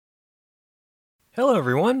Hello,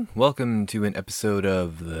 everyone. Welcome to an episode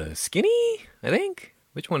of The Skinny, I think.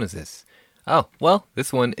 Which one is this? Oh, well,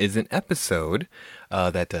 this one is an episode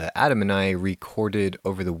that Adam and I recorded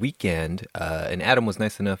over the weekend. And Adam was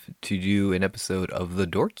nice enough to do an episode of The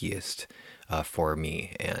Dorkiest for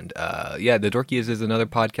me. And The Dorkiest is another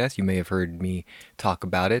podcast. You may have heard me talk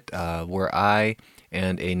about it, where I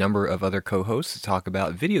and a number of other co-hosts talk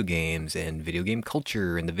about video games and video game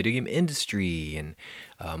culture and the video game industry and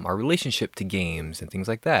our relationship to games and things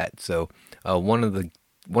like that. So one of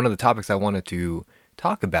the topics I wanted to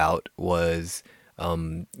talk about was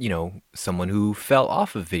someone who fell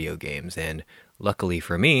off of video games, and luckily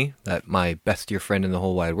for me, that my best dear friend in the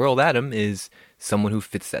whole wide world, Adam, is someone who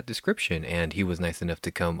fits that description, and he was nice enough to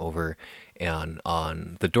come over and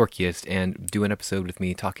on The Dorkiest and do an episode with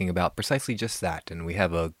me talking about precisely just that. And we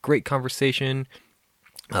have a great conversation.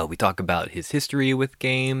 We talk about his history with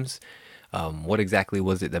games, what exactly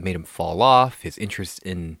was it that made him fall off, his interest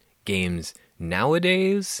in games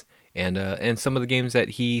nowadays, and some of the games that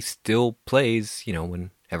he still plays,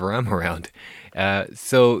 whenever I'm around.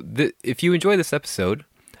 If you enjoy this episode,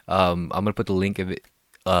 I'm gonna put the link of it,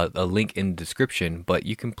 a link in the description. But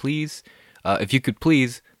you can please, if you could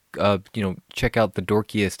please, check out The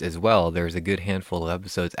Dorkiest as well. There's a good handful of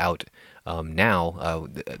episodes out now.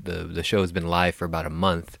 The show has been live for about a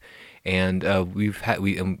month, and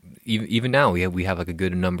even now we have like a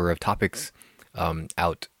good number of topics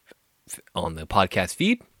out on the podcast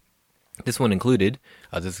feed. This one included.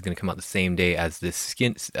 This is going to come out the same day as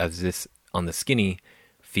this on the Skinny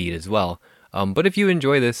feed as well. But if you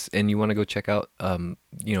enjoy this and you want to go check out,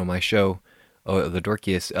 my show, The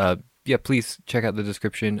Dorkiest, please check out the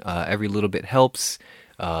description. Every little bit helps.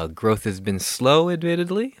 Growth has been slow,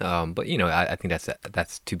 admittedly, but I think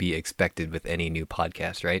that's to be expected with any new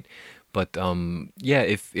podcast, right? But I'm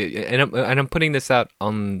putting this out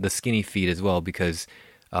on the Skinny feed as well because.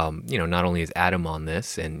 Not only is Adam on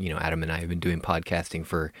this, and, Adam and I have been doing podcasting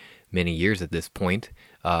for many years at this point,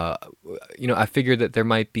 I figured that there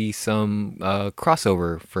might be some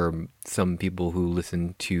crossover for some people who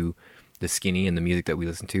listen to the Skinny and the music that we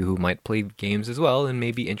listen to who might play games as well and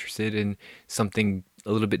may be interested in something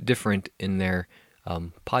a little bit different in their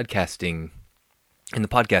podcasting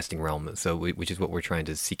realm, so which is what we're trying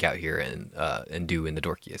to seek out here and do in The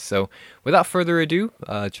Dorkiest. So without further ado,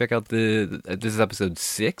 check out this is episode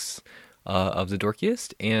 6 of The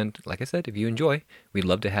Dorkiest, and like I said, if you enjoy, we'd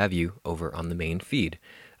love to have you over on the main feed.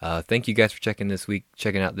 Thank you guys for checking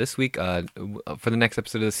out this week. For the next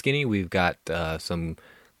episode of The Skinny, we've got some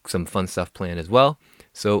fun stuff planned as well.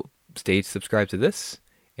 So stay subscribed to this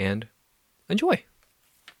and enjoy.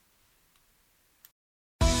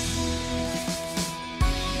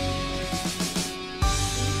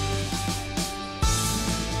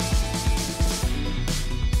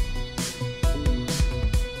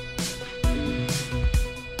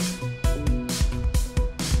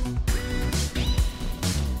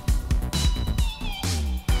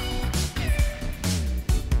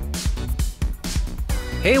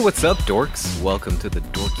 Hey, what's up, dorks? Welcome to the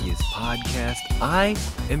Dorkiest podcast. I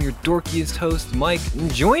am your dorkiest host, Mike,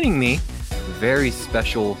 and joining me, a very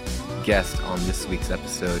special guest on this week's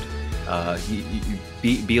episode.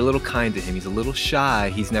 Be a little kind to him. He's a little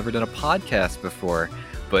shy. He's never done a podcast before.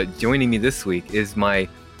 But joining me this week is my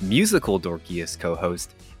musical Dorkiest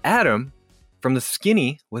co-host, Adam, from The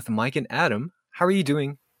Skinny with Mike and Adam. How are you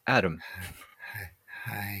doing, Adam?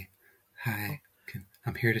 Hi.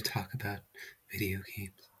 I'm here to talk about video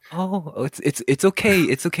games. Oh, it's okay.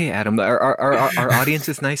 It's okay, Adam. Our audience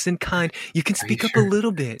is nice and kind. You can speak up a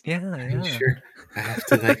little bit. Yeah. Sure. I have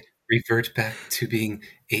to revert back to being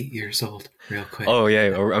 8 years old real quick. Oh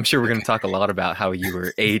yeah, I'm sure we're going to talk a lot about how you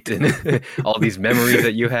were 8 and all these memories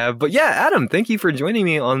that you have. But yeah, Adam, thank you for joining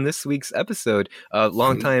me on this week's episode.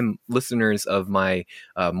 Longtime listeners of my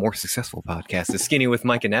more successful podcast, The Skinny with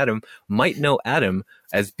Mike and Adam, might know Adam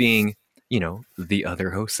as being the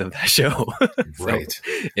other host of that show. So right.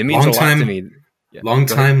 It means a lot to me. Yeah,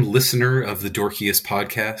 long-time listener of the Dorkiest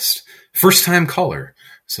podcast, first-time caller.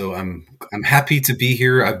 So I'm happy to be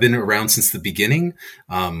here. I've been around since the beginning.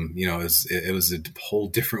 It was a whole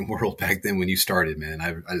different world back then when you started, man.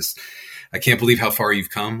 I can't believe how far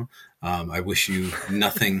you've come. I wish you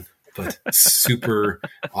nothing but super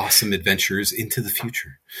awesome adventures into the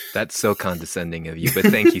future. That's so condescending of you, but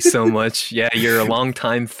thank you so much. Yeah, you're a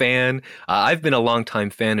longtime fan. I've been a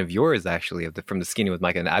longtime fan of yours, actually, from The Skinny with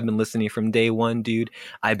Mike, and I've been listening from day one, dude.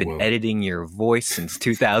 I've been editing your voice since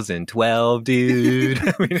 2012, dude.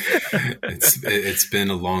 It's been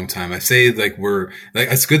a long time. I say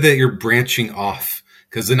it's good that you're branching off,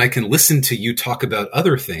 because then I can listen to you talk about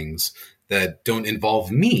other things that don't involve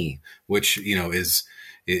me, which, is,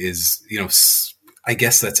 I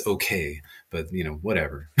guess that's okay, but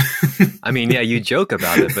whatever. I mean, yeah, you joke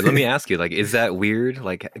about it, but let me ask you, like, is that weird?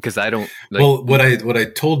 Like, because I don't. Like, well, what I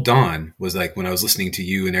told Dawn was, like, when I was listening to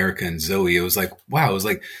you and Erica and Zoe, it was like, wow, it was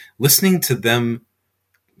like listening to them.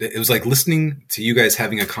 It was like listening to you guys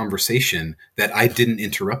having a conversation that I didn't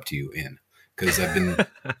interrupt you in, because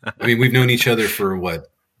we've known each other for what,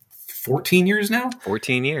 14 years now?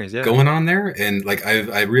 14 years, yeah. Going on there. And like,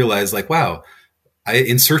 I realized, like, wow, I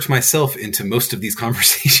insert myself into most of these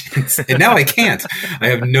conversations, and now I can't. I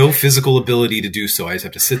have no physical ability to do so. I just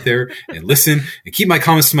have to sit there and listen and keep my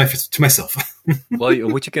comments to myself. Well,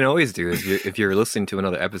 what you can always do is, if you're listening to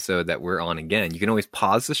another episode that we're on again, you can always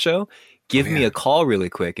pause the show, give me a call really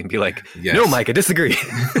quick, and be like, yes. No, Mike, I disagree.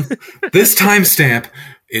 This timestamp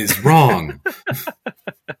is wrong.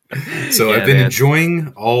 So I've been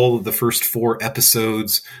enjoying all the first 4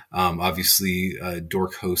 episodes. Obviously,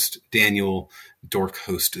 Dork host Daniel, Dork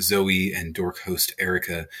host Zoe, and Dork host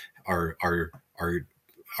Erica are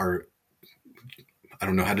I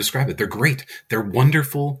don't know how to describe it. They're great. They're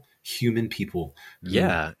wonderful human people.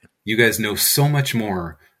 Yeah. You guys know so much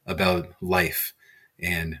more about life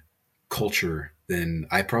and culture than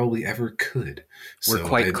I probably ever could. We're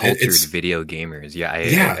quite cultured video gamers. Yeah, I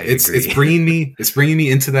it's agree. It's bringing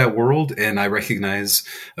me into that world, and I recognize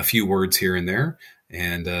a few words here and there.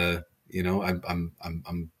 And I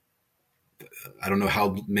don't know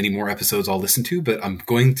how many more episodes I'll listen to, but I'm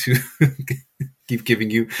going to keep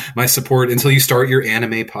giving you my support until you start your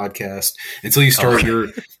anime podcast, until you start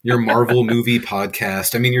your Marvel movie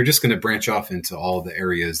podcast. I mean, you're just going to branch off into all the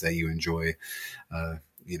areas that you enjoy,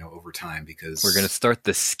 over time, because we're going to start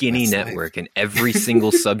the Skinny Network, and every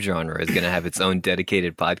single subgenre is going to have its own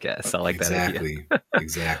dedicated podcast. I like that idea.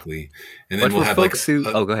 Exactly. And then we'll have folks who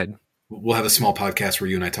go ahead. We'll have a small podcast where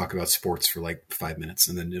you and I talk about sports for like 5 minutes,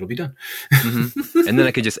 and then it'll be done. Mm-hmm. And then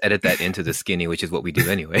I could just edit that into the Skinny, which is what we do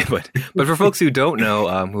anyway. But for folks who don't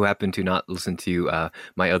know, who happen to not listen to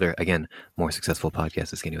my other, again, more successful podcast,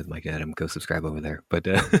 The Skinny with Mike and Adam, go subscribe over there. But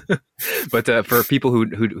for people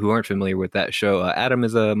who aren't familiar with that show, Adam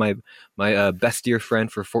is my best dear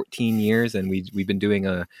friend for 14 years, and we've been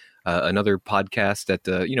doing another podcast that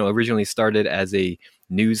originally started as a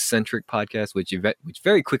news-centric podcast, which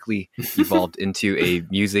very quickly evolved into a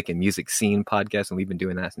music and music scene podcast, and we've been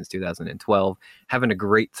doing that since 2012, having a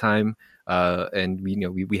great time, and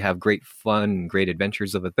we have great fun and great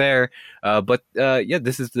adventures over there.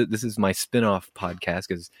 This is my spin-off podcast,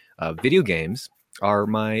 because video games are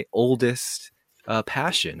my oldest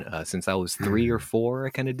passion. Since I was 3 or 4, I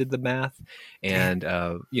kind of did the math, and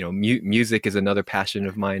music is another passion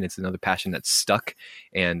of mine. It's another passion that's stuck,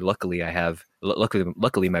 and luckily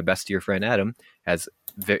my best dear friend Adam is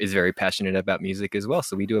very passionate about music as well.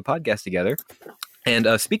 So we do a podcast together. And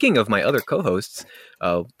speaking of my other co-hosts,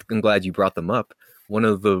 I'm glad you brought them up. One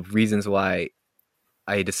of the reasons why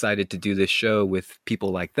I decided to do this show with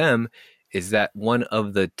people like them is that one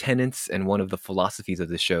of the tenets and one of the philosophies of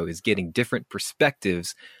the show is getting different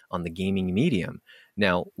perspectives on the gaming medium.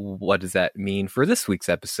 Now, what does that mean for this week's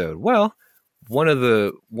episode? Well, one of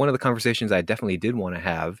the conversations I definitely did want to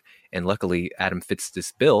have, and luckily Adam fits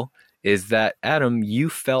this bill, is that, Adam, you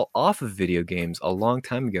fell off of video games a long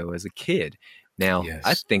time ago as a kid. Now, yes.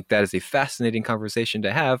 I think that is a fascinating conversation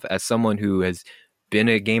to have as someone who has been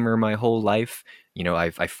a gamer my whole life.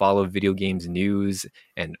 I follow video games news,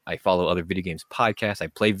 and I follow other video games podcasts. I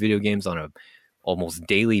play video games on a almost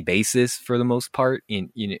daily basis for the most part.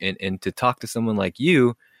 And to talk to someone like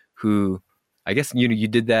you, who I guess you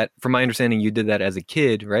did that. From my understanding, you did that as a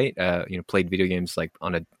kid, right? Played video games like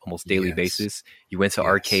on a almost daily basis. You went to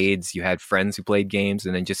arcades. You had friends who played games,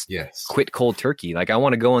 and then just quit cold turkey. Like, I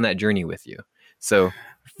want to go on that journey with you. So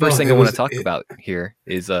first thing I want to talk about here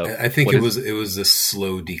is I think it was a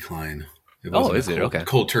slow decline. It wasn't is it? Okay.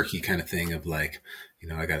 Cold turkey kind of thing of like,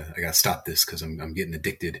 I gotta stop this because I'm getting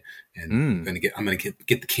addicted, and I'm gonna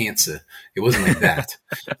get the cancer. It wasn't like that,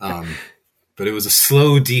 but it was a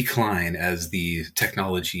slow decline as the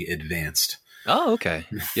technology advanced. Oh, okay.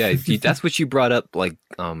 Yeah, that's what you brought up like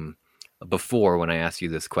before when I asked you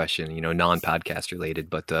this question. Non-podcast related,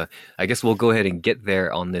 but I guess we'll go ahead and get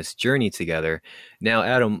there on this journey together. Now,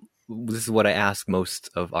 Adam, this is what I ask most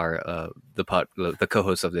of our the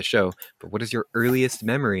co-hosts of the show. But what is your earliest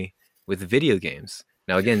memory with video games?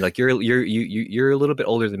 Now, again, like you're a little bit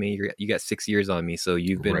older than me. You got 6 years on me, so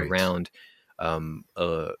you've been around.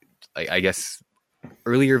 I guess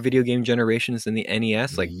earlier video game generations than the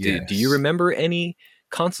NES. Like, do you remember any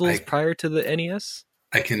consoles prior to the NES?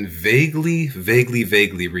 I can vaguely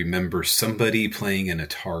remember somebody playing an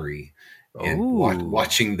Atari. and Oh.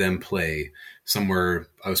 watching them play somewhere.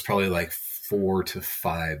 I was probably like 4 to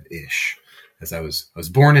 5 ish. As I was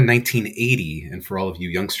born in 1980, and for all of you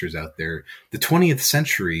youngsters out there, the 20th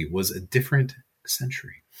century was a different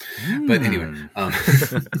century. But anyway,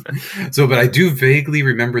 Hmm. but I do vaguely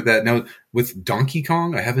remember that. Now, with Donkey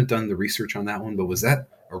Kong, I haven't done the research on that one, but was that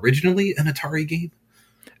originally an Atari game?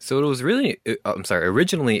 So it was really, I'm sorry,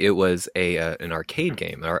 originally it was an arcade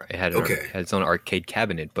game. It had, Okay. had its own arcade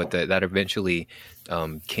cabinet, but that eventually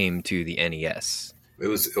came to the NES. It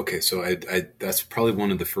was okay. So I that's probably one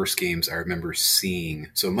of the first games I remember seeing.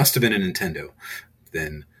 So it must have been a Nintendo.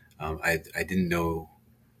 Then I didn't know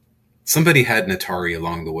somebody had an Atari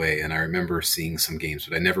along the way, and I remember seeing some games,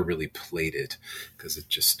 but I never really played it because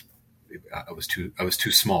I was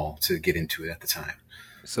too small to get into it at the time.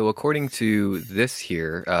 So according to this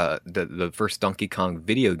here, the first Donkey Kong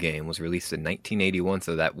video game was released in 1981,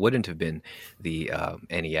 so that wouldn't have been the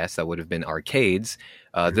NES, that would have been arcades.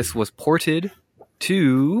 This was ported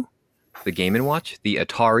to the Game & Watch, the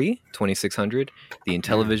Atari 2600, the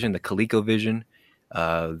Intellivision, the ColecoVision,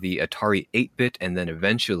 the Atari 8-bit, and then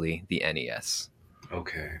eventually the NES.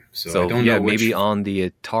 Okay, so So I don't yeah, know which. maybe on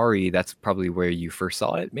the Atari, that's probably where you first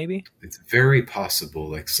saw it, maybe? It's very possible.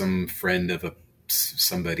 Like some friend of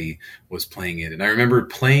somebody was playing it, and I remember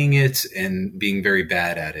playing it and being very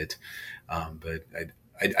bad at it. But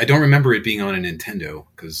I don't remember it being on a Nintendo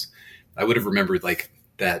because I would have remembered like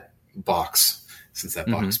that box since that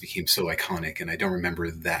box became so iconic, and I don't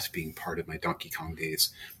remember that being part of my Donkey Kong days.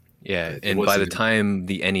 Yeah, It and by the wasn't time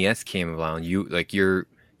the NES came around, you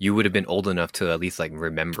would have been old enough to at least like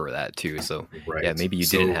remember that too. So yeah, right. maybe you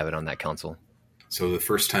didn't have it on that console. So the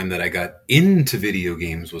first time that I got into video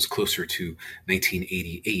games was closer to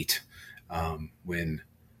 1988, when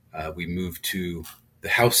we moved to the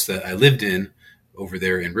house that I lived in over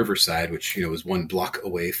there in Riverside, which was 1 block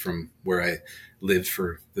away from where I lived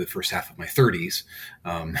for the first half of my 30s.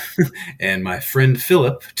 And my friend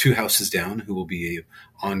Philip, 2 houses down, who will be a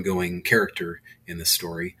ongoing character in the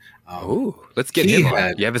story. Oh, let's get him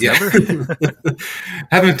on. You have his number?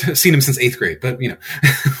 Haven't seen him since 8th grade, but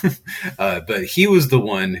but he was the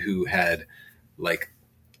one who had like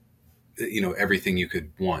everything you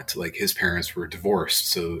could want. Like his parents were divorced,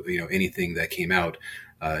 so anything that came out,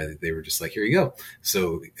 they were just like, here you go.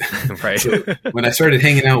 So, Right. so when I started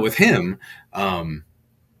hanging out with him,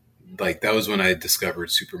 like that was when I discovered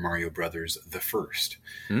Super Mario Brothers the first,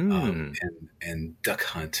 and Duck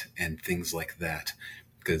Hunt and things like that.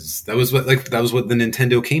 Because that was what the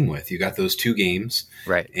Nintendo came with. You got those 2 games,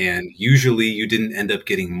 Right. and usually you didn't end up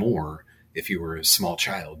getting more if you were a small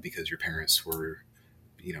child because your parents were,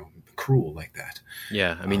 cruel like that.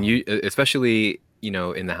 Yeah, I mean, you especially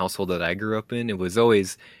in the household that I grew up in, it was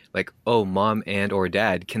always like, oh, mom and or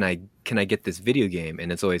dad, can I get this video game?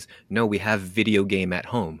 And it's always, no, we have video game at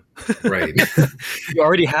home. Right. You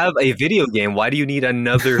already have a video game. Why do you need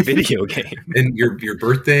another video game? And your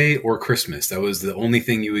birthday or Christmas, that was the only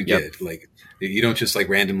thing you would Yep. get. Like you don't just like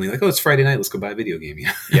randomly like, oh, it's Friday night, let's go buy a video game.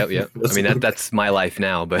 Yep. I mean, that's my life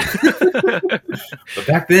now, but But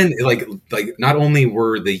back then, like not only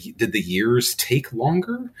did the years take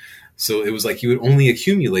longer, so it was like you would only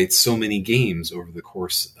accumulate so many games over the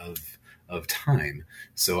course of time.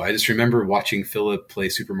 So I just remember watching Philip play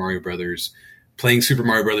Super Mario Brothers, playing Super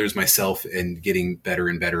Mario Brothers myself, and getting better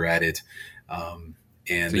and better at it. And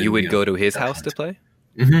so then, you would go to his Duck house Hunt. to play?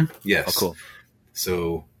 Yes. Oh, cool.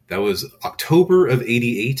 So that was October of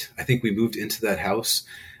 '88. I think we moved into that house.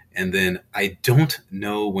 And then I don't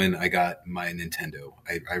know when I got my Nintendo.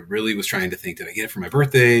 I really was trying to think, did I get it for my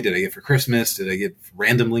birthday? Did I get it for Christmas? Did I get it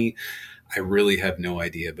randomly? I really have no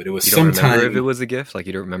idea, but it was You don't sometime. remember if it was a gift? Like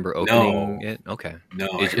you don't remember opening it? Okay. No,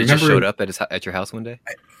 It just showed up at your house one day?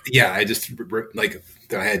 I just like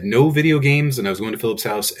I had no video games, and I was going to Philip's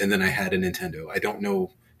house, and then I had a Nintendo. I don't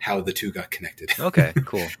know how the 2 got connected. Okay,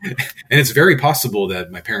 cool. And it's very possible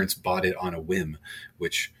that my parents bought it on a whim,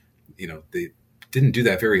 which they didn't do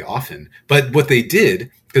that very often. But what they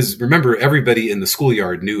did, because remember, everybody in the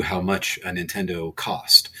schoolyard knew how much a Nintendo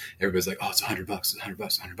cost. Everybody's like, oh, it's $100, it's $100,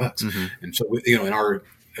 $100. Mm-hmm. And so, in our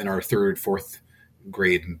 3rd, 4th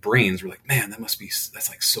grade brains, we're like, man, that's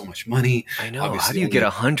like so much money. I know. Obviously, How do you get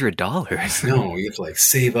 $100? No, you have to like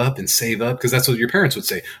save up because that's what your parents would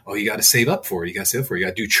say. Oh, you got to save up for it. You got to save up for it. You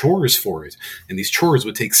got to do chores for it. And these chores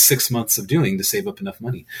would take 6 months of doing to save up enough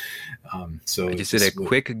money. So I just did a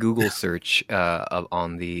quick Google search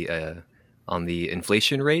on the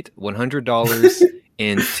inflation rate. $100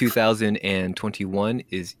 in 2021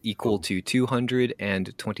 is equal to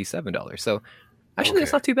 $227. So Actually,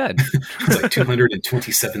 that's Okay. not too bad. It's like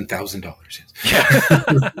 $227,000.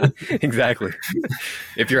 Yeah, exactly.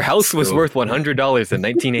 If your house was So, worth $100 in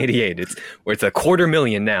 1988, it's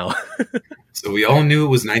 $250,000 now. so we all knew it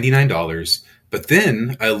was $99. But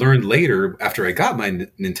then I learned later, after I got my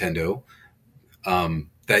Nintendo,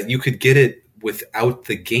 that you could get it without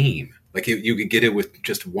the game. Like you could get it with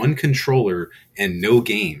just one controller and no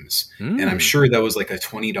games. And I'm sure that was like a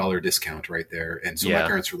 $20 discount right there. And so my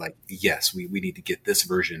parents were like, yes, we need to get this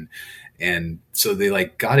version. And so they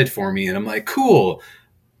like got it for me. And I'm like, cool.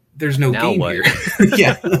 There's no Now game what? here.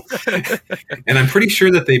 Yeah. And I'm pretty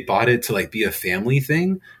sure that they bought it to like be a family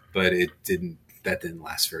thing, but that didn't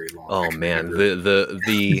last very long. Oh man,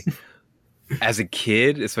 the as a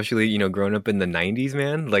kid, especially, you know, growing up in the 90s,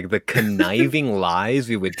 man, like the conniving lies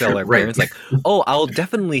we would tell our Right. parents, like, oh, I'll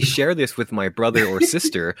definitely share this with my brother or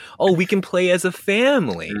sister. Oh, we can play as a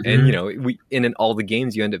family. Mhm. And, you know, in all the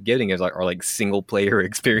games you end up getting are like single player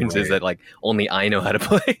experiences Right. that like only I know how to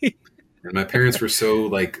play. And my parents were so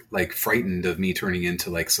like frightened of me turning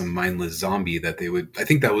into like some mindless zombie that they would. I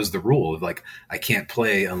think that was the rule of like I can't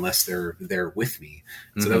play unless they're there with me.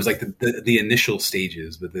 So that was like the initial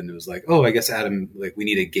stages. But then it was like, oh, I guess Adam, like we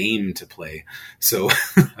need a game to play. So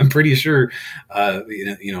I'm pretty sure,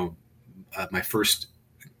 my first.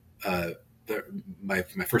 My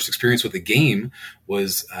first experience with a game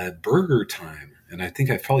was Burger Time, and I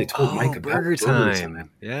think I've probably told Mike about Burger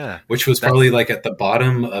Time. Yeah, which was probably like at the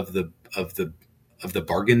bottom of the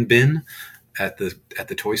bargain bin at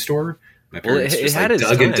the toy store. My parents it just had like its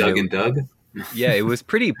dug and time. dug and dug. Yeah, it was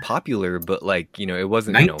pretty popular, but like, you know, it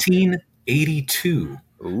wasn't 1982.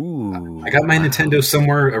 Ooh, I got my wow. Nintendo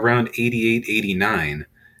somewhere around 88, 89.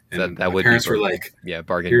 And That my would parents be were like,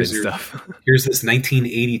 bargain bin here's stuff. here's this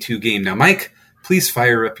 1982 game. Now, Mike, please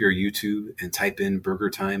fire up your YouTube and type in Burger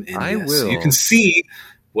Time NES. I will. So you can see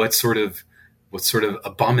what sort of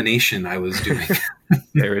abomination I was doing.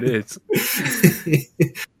 There it is.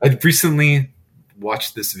 I recently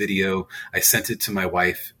watched this video. I sent it to my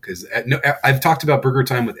wife because I've talked about Burger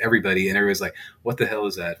Time with everybody, and everybody's like, "What the hell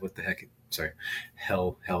is that? What the heck? Sorry,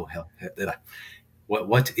 hell.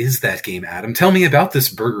 What is that game, Adam? Tell me about this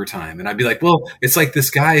Burger Time." And I'd be like, well, it's like this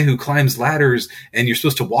guy who climbs ladders and you're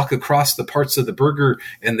supposed to walk across the parts of the burger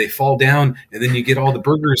and they fall down and then you get all the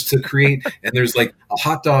burgers to create. And there's like a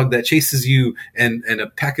hot dog that chases you and a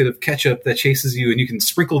packet of ketchup that chases you and you can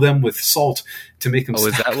sprinkle them with salt to make them Oh,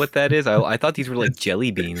 stop. is that what that is? I thought these were like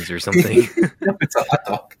jelly beans or something. No, it's a hot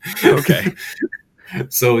dog. Okay.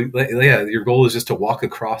 So yeah, your goal is just to walk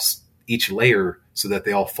across each layer so that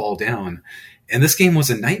they all fall down. And this game was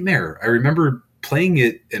a nightmare. I remember playing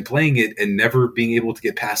it and never being able to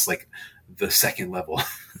get past like the second level.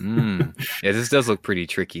 Yeah, this does look pretty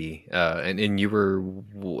tricky. And you were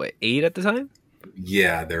what, 8 at the time?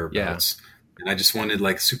 Yeah, thereabouts. Yeah. And I just wanted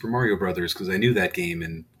like Super Mario Brothers because I knew that game,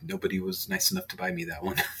 and nobody was nice enough to buy me that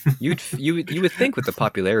one. you would think with the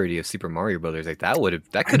popularity of Super Mario Brothers, like that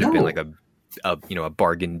could have been like a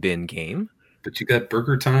bargain bin game. But you got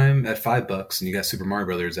Burger Time at $5, and you got Super Mario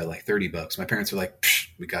Brothers at like $30. My parents were like,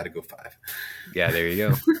 "We got to go $5." Yeah, there you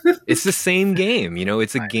go. It's the same game, you know.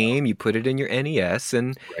 It's a game. You put it in your NES,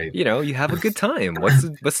 and you know you have a good time.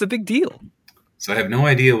 What's the big deal? So I have no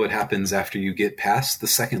idea what happens after you get past the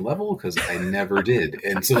second level because I never did,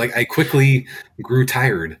 and so like I quickly grew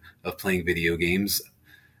tired of playing video games.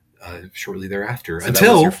 Shortly thereafter,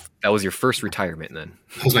 so that was your first retirement. Then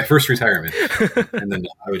that was my first retirement, and then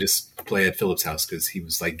I would just play at Philip's house because he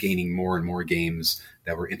was like gaining more and more games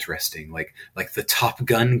that were interesting, like the Top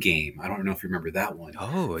Gun game. I don't know if you remember that one.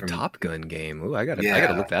 Oh, Top Gun game. Ooh, I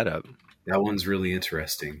gotta look that up. That one's really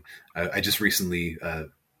interesting. I just recently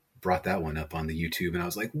brought that one up on the YouTube, and I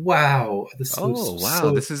was like, "Wow, this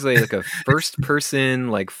is like a first person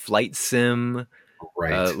like flight sim."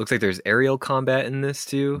 Right. Looks like there's aerial combat in this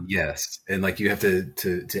too. Yes, and like you have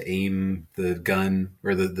to aim the gun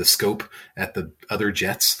or the scope at the other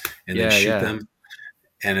jets and then shoot them.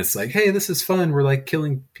 And it's like, hey, this is fun. We're like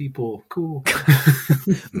killing people. Cool.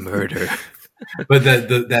 Murder. But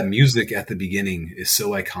that music at the beginning is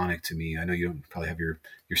so iconic to me. I know you don't probably have your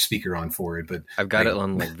speaker on for it, but I've got it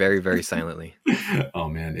on like very, very silently. Oh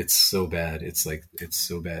man, it's so bad. It's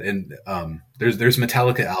so bad. And there's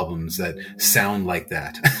Metallica albums that sound like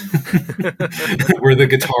that, where the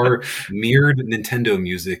guitar mirrored Nintendo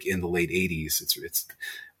music in the late '80s. It's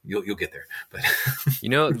you'll get there. But you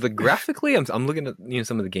know, graphically, I'm looking at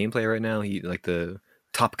some of the gameplay right now. Like the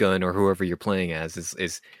Top Gun or whoever you're playing as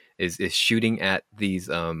is shooting at these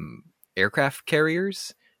aircraft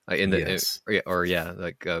carriers in the yes. and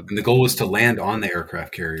the goal was to land on the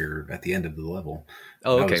aircraft carrier at the end of the level.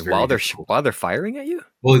 Oh, okay. While they're firing at you.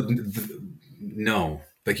 Well, No.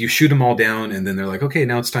 Like you shoot them all down and then they're like, okay,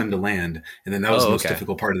 now it's time to land. And then that was the most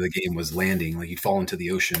difficult part of the game was landing. Like you'd fall into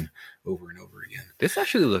the ocean over and over again. This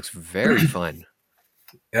actually looks very fun.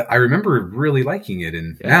 I remember really liking it.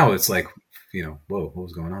 And now it's like, whoa, what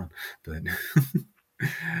was going on? But,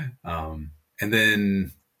 and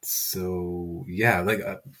then, so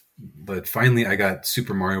yeah, but finally I got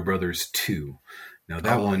Super Mario Brothers 2. Now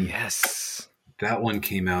that one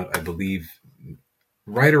came out, I believe,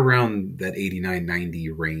 right around that 89-90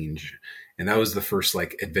 range. And that was the first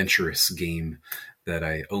like adventurous game that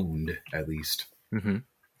I owned, at least. Mm-hmm.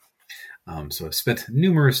 So I've spent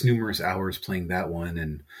numerous hours playing that one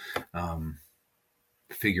and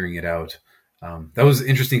figuring it out. That was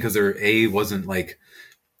interesting because there wasn't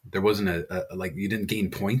a like you didn't gain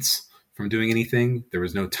points from doing anything. There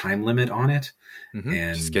was no time limit on it. Mm-hmm.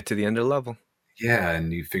 And just get to the end of the level. Yeah,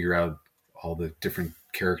 and you figure out all the different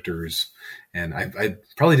characters, and I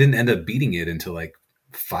probably didn't end up beating it until like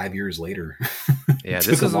 5 years later. Yeah,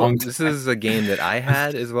 this is a game that I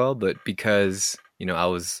had as well, but because I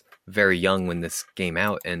was very young when this came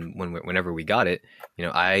out, and whenever we got it,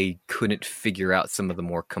 I couldn't figure out some of the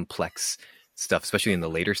more complex stuff, especially in the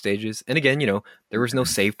later stages. And again, there was no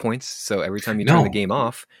save points, so every time you turn the game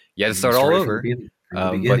off, you had to start all over.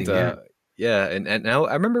 And now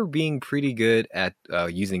I remember being pretty good at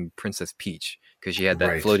using Princess Peach because she had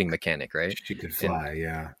that floating mechanic, right? She could fly,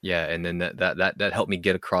 yeah. And then that helped me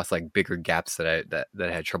get across like bigger gaps that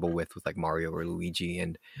I had trouble with like Mario or Luigi.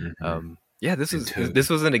 And this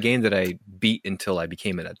wasn't a game that I beat until I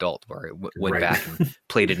became an adult, where I went back and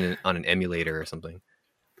played it on an emulator or something.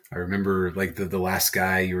 I remember like the last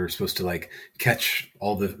guy, you were supposed to like catch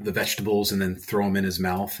all the vegetables and then throw them in his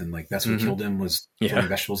mouth. And like, that's what killed him, was throwing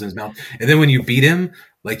vegetables in his mouth. And then when you beat him,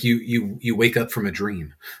 like you wake up from a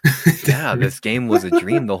dream. Yeah. This game was a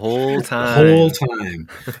dream the whole time.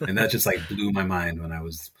 And that just like blew my mind when I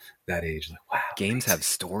was that age. Like, wow. Games have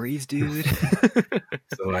stories, dude.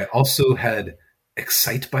 So I also had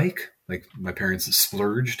Excite Bike. Like my parents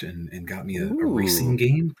splurged and got me a racing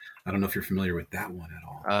game. I don't know if you're familiar with that one at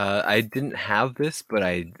all. I didn't have this, but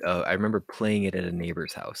I remember playing it at a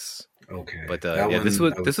neighbor's house. Okay, but this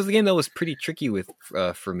was a game that was pretty tricky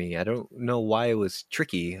for me. I don't know why it was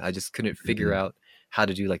tricky. I just couldn't figure out how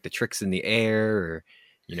to do like the tricks in the air,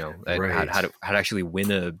 or how to actually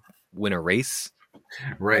win a race.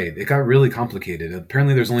 Right, it got really complicated.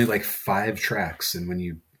 Apparently, there's only like 5 tracks, and when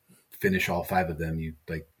you finish all 5 of them, you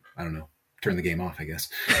like, I don't know, turn the game off, I guess.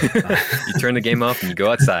 You turn the game off and you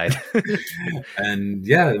go outside. And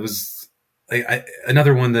yeah, it was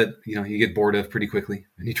another one that, you get bored of pretty quickly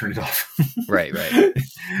and you turn it off. Right.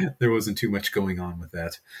 There wasn't too much going on with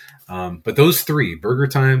that. But those 3, Burger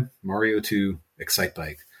Time, Mario 2, Excite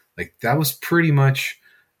Bike, like that was pretty much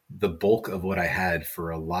the bulk of what I had for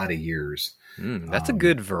a lot of years. That's a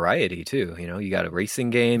good variety too. You got a racing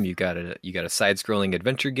game, you got a side-scrolling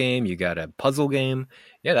adventure game, you got a puzzle game.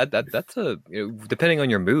 Yeah, that's depending on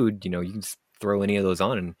your mood, you can just throw any of those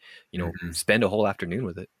on and spend a whole afternoon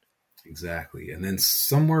with it. Exactly. And then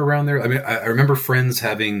somewhere around there, I mean, I remember friends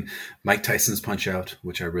having Mike Tyson's Punch-Out,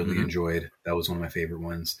 which I really enjoyed. That was one of my favorite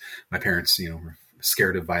ones. My parents, were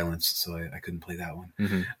scared of violence, so I couldn't play that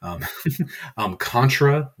one.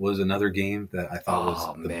 Contra was another game that I thought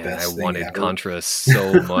was the best thing wanted ever. Contra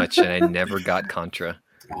so much, and I never got Contra.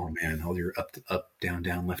 Oh man, all your up,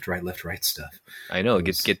 down, left, right stuff. I know.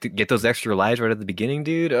 Get those extra lives right at the beginning,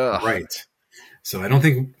 dude. Ugh. Right. So I don't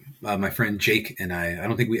think my friend Jake and I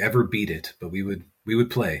don't think we ever beat it, but we would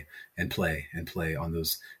play on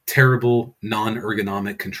those terrible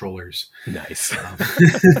non-ergonomic controllers. Nice.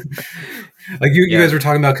 Like you guys were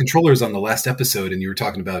talking about controllers on the last episode, and you were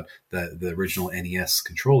talking about the original NES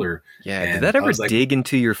controller. Yeah, did that ever dig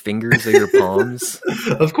into your fingers or your palms?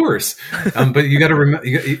 Of course, but you got to remember,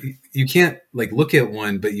 you can't like look at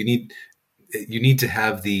one, but you need to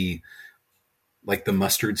have the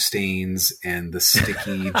mustard stains and the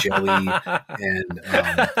sticky jelly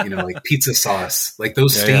and like pizza sauce, like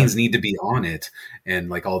those stains need to be on it, and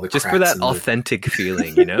like all the just for that authentic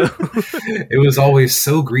feeling, It was always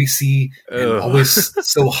so greasy and always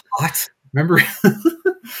so hot. Remember,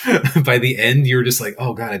 by the end, you were just like,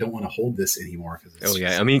 "Oh God, I don't want to hold this anymore."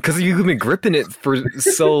 I mean, because you've been gripping it for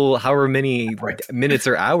however many minutes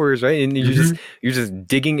or hours, right? And you're just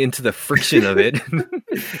digging into the friction of it.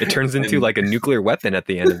 It turns into like a nuclear weapon at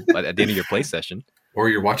the end of your play session. Or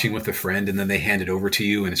you're watching with a friend, and then they hand it over to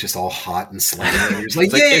you, and it's just all hot and slimy. And you're just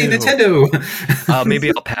like, "Yay, Nintendo!"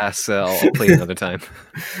 Maybe I'll pass. I'll play another time.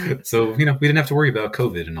 So we didn't have to worry about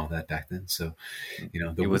COVID and all that back then. So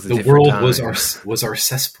the world was our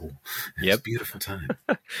cesspool. It was a beautiful time.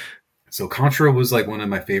 So Contra was like one of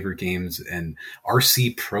my favorite games, and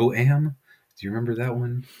RC Pro Am. Do you remember that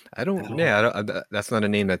one I at don't. all? Yeah, that's not a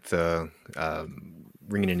name that's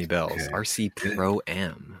ringing any bells. Okay. RC And Pro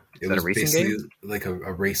Am. it Is that a was racing basically game? like a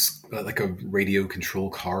race, like a radio control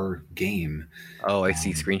car game. Oh, I see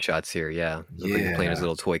Um, screenshots here. Yeah, look like you're playing as yeah.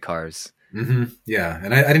 little toy cars. Yeah.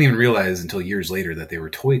 And I didn't even realize until years later that they were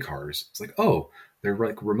toy cars. It's like, oh, they're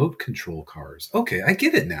like remote control cars. Okay, I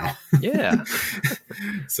get it now. Yeah.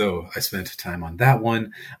 So I spent time on that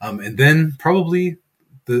one. And then probably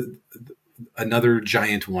the another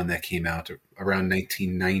giant one that came out around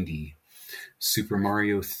 1990, Super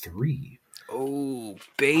Mario 3. Oh,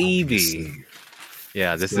 baby. Obviously.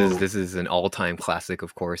 Yeah, So this is an all time classic,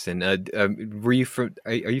 of course. And were you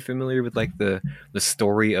are you familiar with like the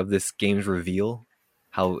story of this game's reveal?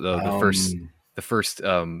 How um the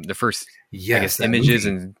first I yes, guess that images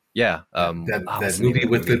movie. and yeah That what's the name of movie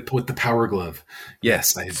the movie? with the power glove.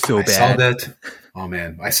 Yes, Yes, so I saw bad. that. Oh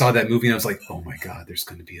man, I saw that movie and I was like, oh my god, there's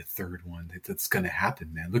going to be a third one. That's going to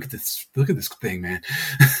happen, man. Look at this. Look at this thing, man.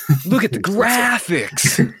 Look at the I'm so excited.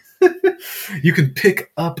 graphics. You can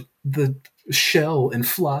pick up the shell and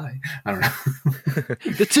fly. I don't know.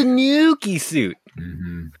 The Tanuki suit.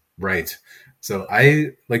 Right. So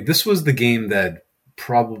I like this was the game that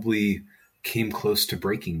probably came close to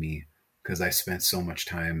breaking me because I spent so much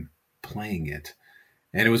time playing it.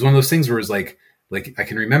 And it was one of those things where it's like I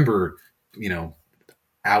can remember, you know,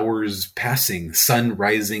 hours passing, sun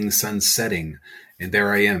rising, sun setting, and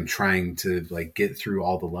there I am trying to like get through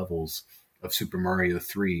all the levels of Super Mario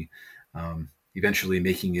 3, eventually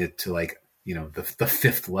making it to like, you know, the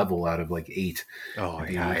fifth level out of like eight, Oh and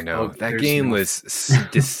being yeah, I like, know. oh, That there's game no. was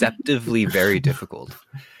deceptively very difficult.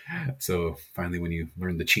 So finally, when you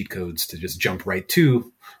learn the cheat codes to just jump right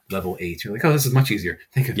to level 8, you're like, oh, this is much easier.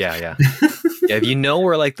 Thank you. Yeah, yeah. Yeah, if you know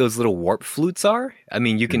where like those little warp flutes are, I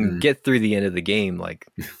mean, you can Mhm. get through the end of the game like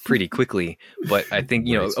pretty quickly. But I think,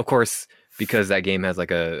 you know, Right. of course, because that game has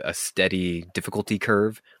like a steady difficulty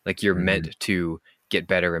curve, like you're Mhm. meant to get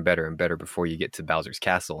better and better and better before you get to Bowser's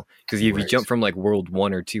Castle. Because if you Right. jump from like world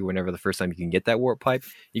 1 or 2, whenever the first time you can get that warp pipe,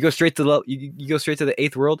 you go straight to you go straight to the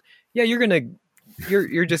eighth world. Yeah,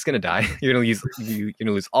 you're just gonna die. You're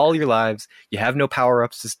gonna lose all your lives. You have no power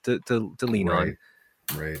ups to lean on. Right.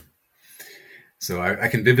 Right. So I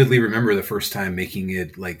can vividly remember the first time making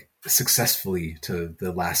it like successfully to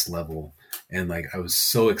the last level, and like I was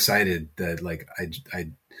so excited that like I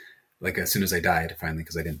like as soon as I died finally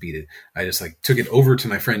because I didn't beat it, I just like took it over to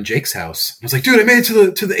my friend Jake's house. I was like, dude, I made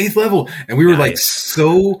it to the eighth level, and we were like Nice.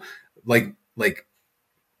 so like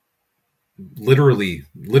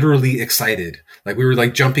literally excited, like we were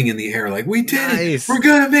like jumping in the air, like we did it, Nice. we're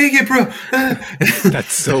gonna make it, bro.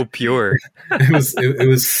 That's so pure. It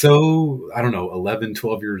was so, I don't know, 11,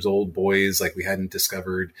 12 years old boys, like we hadn't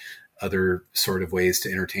discovered other sort of ways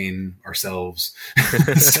to entertain ourselves.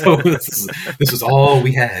 So this was all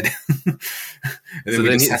we had. And then we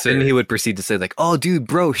just sat So then there. he would proceed to say like, "Oh, dude,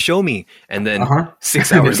 bro, show me." And then Uh-huh.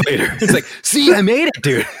 6 hours later, it's like, "See, I made it,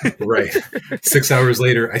 dude." Right. 6 hours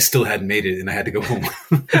later, I still hadn't made it and I had to go home.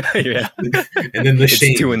 Yeah, And then the it's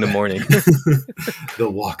shame, 2 a.m. the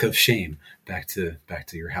walk of shame back to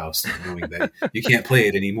your house, knowing that you can't play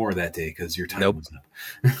it anymore that day because your time Nope. was up.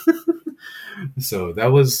 So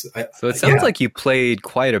that was, So it sounds yeah. like you played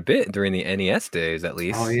quite a bit during the NES days, at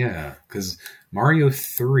least. Oh yeah, because Mario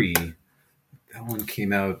 3, that one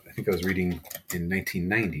came out, I think I was reading in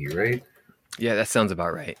 1990, right? Yeah, that sounds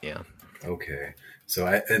about right. Yeah. Okay. So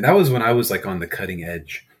and that was when I was like on the cutting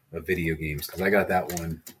edge of video games because I got that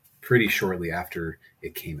one pretty shortly after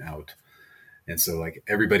it came out. And so like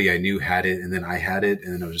everybody I knew had it, and then I had it,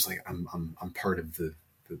 and then I was just like, I'm part of the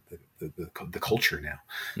culture now.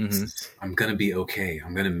 Hmm. I'm gonna be okay.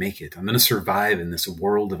 I'm gonna make it. I'm gonna survive in this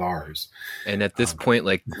world of ours. And at this point,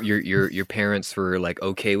 like your parents were like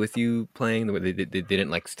okay with you playing. They didn't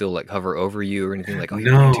like still like hover over you or anything like, "Oh,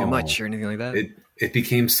 you're playing too much" No, or anything like that. it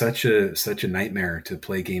became such a nightmare to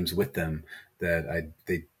play games with them that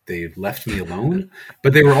they left me alone.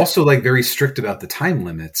 But they were also like very strict about the time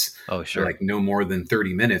limits. Oh, They're sure. like no more than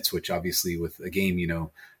 30 minutes, which obviously with a game, you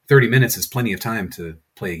know, 30 minutes is plenty of time to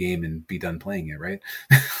play a game and be done playing it, right?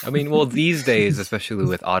 I mean, well, these days, especially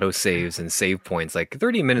with auto saves and save points, like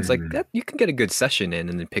 30 minutes, like Mhm. that, you can get a good session in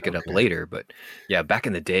and then pick it up Okay. later. But yeah, back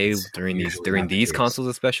in the day, It's usually during not the these case. consoles,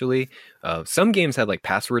 especially, some games had like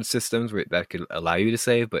password systems that could allow you to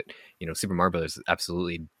save. But you know, Super Mario Brothers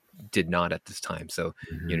absolutely did not at this time. So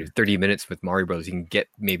you know, Mhm. 30 minutes with Mario Brothers, you can get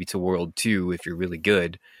maybe to World 2 if you're really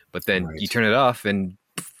good. But then you Right. turn it off and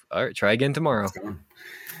all right, try again tomorrow. It's gone.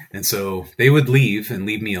 And so they would leave and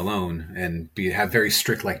leave me alone and have very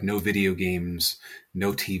strict, like, no video games,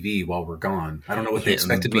 no TV while we're gone. I don't know what they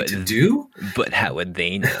expected me to do. But how would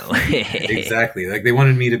they know? Exactly. Like, they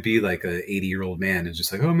wanted me to be like a 80-year-old man and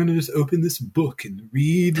just like, oh, I'm going to just open this book and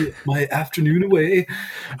read my afternoon away.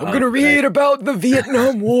 I'm going to read about the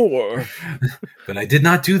Vietnam War. But I did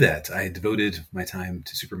not do that. I devoted my time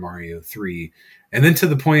to Super Mario 3. And then to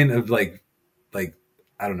the point of like,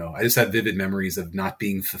 I don't know. I just have vivid memories of not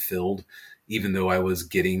being fulfilled, even though I was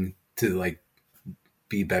getting to like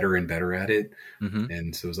be better and better at it. Mm-hmm.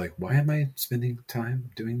 And so it was like, why am I spending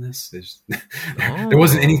time doing this? There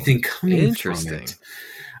wasn't anything coming from it.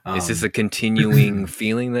 Is this a continuing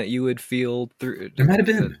feeling that you would feel through? There might have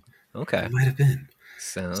been. Okay. There might have been.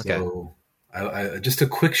 So I just a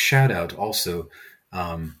quick shout out also.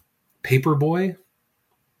 Paperboy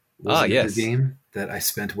was another game that I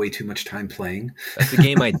spent way too much time playing. That's the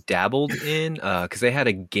game I dabbled in because they had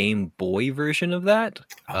a Game Boy version of that.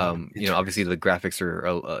 Obviously the graphics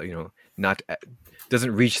are not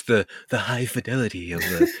doesn't reach the high fidelity of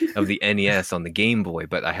the NES on the Game Boy,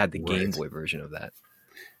 but I had the Game Boy version of that.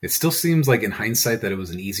 It still seems like in hindsight that it was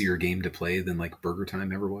an easier game to play than like Burger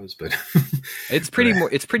Time ever was, but it's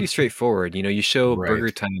pretty straightforward. You show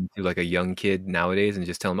Burger Time to like a young kid nowadays and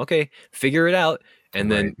just tell them, okay, figure it out. And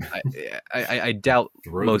then I doubt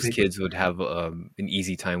most kids would have an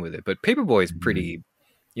easy time with it. But Paperboy is pretty,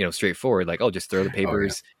 straightforward. Like, just throw the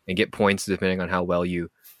papers and get points depending on how well you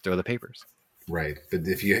throw the papers. Right. But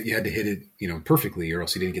if you had to hit it, perfectly, or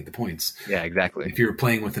else you didn't get the points. Yeah, exactly. If you were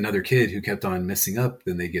playing with another kid who kept on messing up,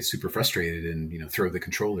 then they get super frustrated and, throw the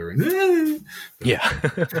controller. And yeah.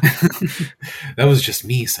 That was just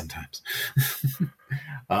me sometimes.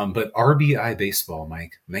 But RBI Baseball,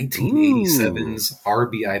 Mike, 1987's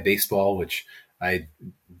RBI Baseball, which I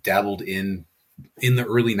dabbled in the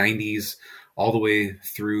early 90s all the way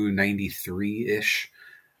through 93-ish.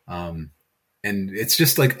 And it's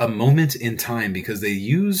just like a moment in time because they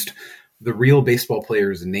used the real baseball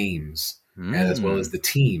players' names as well as the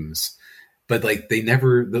teams. But like they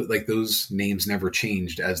never, like those names never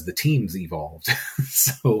changed as the teams evolved.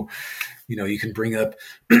 So, you can bring up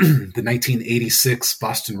the 1986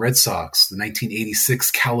 Boston Red Sox, the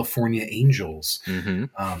 1986 California Angels, the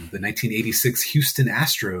 1986 Houston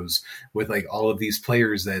Astros, with like all of these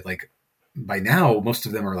players that like by now most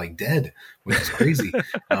of them are like dead, which is crazy.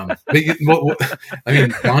 Donnie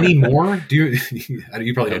Moore.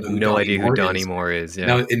 You probably don't know? No idea who Donnie Moore is. Yeah.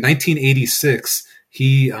 Now in 1986.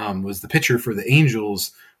 He was the pitcher for the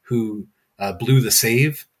Angels who blew the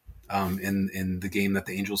save in the game that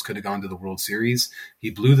the Angels could have gone to the World Series. He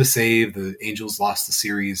blew the save. The Angels lost the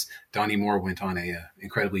series. Donnie Moore went on a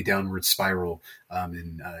incredibly downward spiral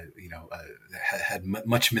and had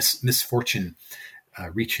much misfortune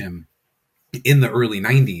reach him in the early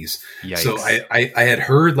 90s. Yikes. So I had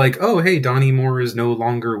heard like, oh, hey, Donnie Moore is no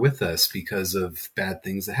longer with us because of bad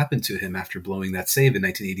things that happened to him after blowing that save in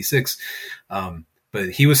 1986.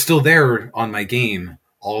 But he was still there on my game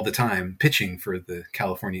all the time, pitching for the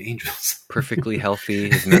California Angels. Perfectly healthy.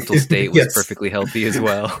 His mental state was perfectly healthy as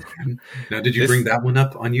well. Now, did you bring that one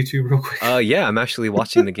up on YouTube real quick? Yeah, I'm actually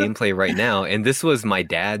watching the gameplay right now, and this was my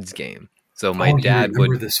dad's game. So my dad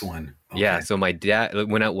would this one. Okay. Yeah, so my dad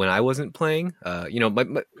when I wasn't playing,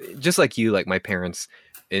 just like you, like my parents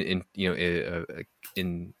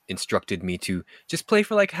instructed me to just play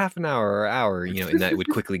for like half an hour or hour, and that would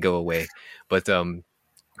quickly go away. But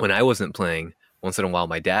when I wasn't playing, once in a while,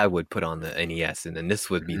 my dad would put on the NES, and then this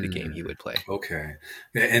would be the game he would play. Okay,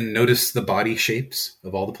 and notice the body shapes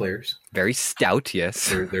of all the players. Very stout, yes.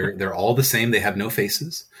 They're all the same. They have no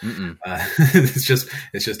faces. It's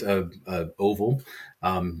just a oval.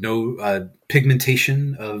 No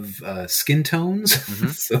pigmentation of skin tones.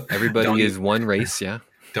 So everybody is one race. Yeah.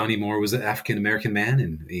 Donnie Moore was an African American man,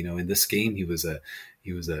 and in this game he was a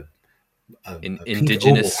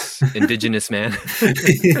indigenous man.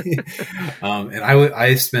 And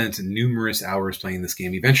I spent numerous hours playing this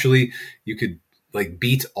game. Eventually, you could like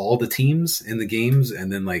beat all the teams in the games,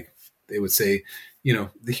 and then like they would say,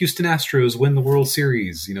 the Houston Astros win the World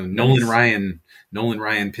Series. Nice. Nolan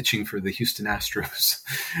Ryan pitching for the Houston Astros.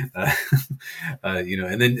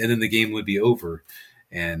 And then the game would be over.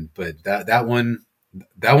 But that one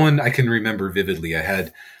I can remember vividly. I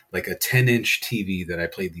had like a 10-inch TV that I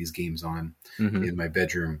played these games on in my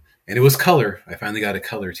bedroom, and it was color. I finally got a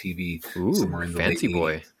color TV somewhere in the fancy late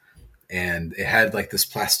boy. 80s. And it had like this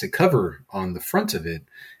plastic cover on the front of it.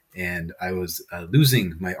 And I was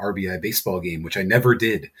losing my RBI baseball game, which I never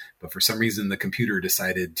did. But for some reason, the computer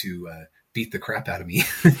decided to beat the crap out of me.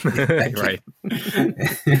 Right.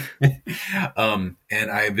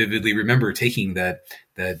 And I vividly remember taking that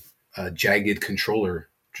jagged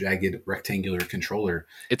rectangular controller.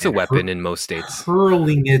 It's a weapon in most states.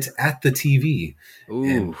 Hurling it at the TV. Ooh.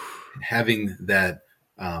 And having that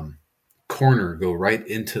corner go right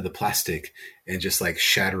into the plastic and just like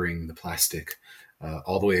shattering the plastic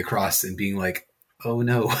all the way across and being like, oh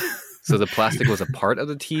no. So the plastic was a part of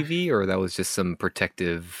the TV, or that was just some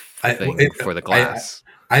protective thing for the glass?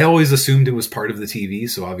 I always assumed it was part of the TV,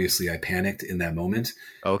 so obviously I panicked in that moment.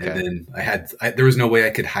 Okay. And then there was no way I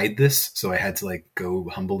could hide this, so I had to like go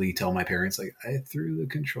humbly tell my parents, like, I threw the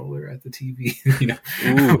controller at the TV. You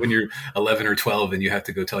know, when you're 11 or 12 and you have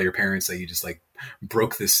to go tell your parents that you just like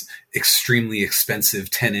broke this extremely expensive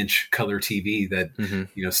 10-inch color TV that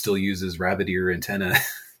you know still uses rabbit ear antenna.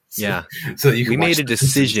 So you can we made a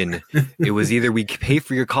decision. It was either we pay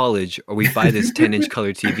for your college or we buy this 10-inch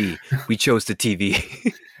color TV. We chose the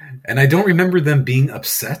TV. And I don't remember them being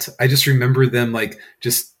upset. I just remember them like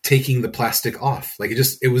just taking the plastic off. Like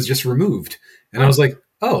it was just removed. And I was like,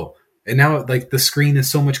 oh, and now like the screen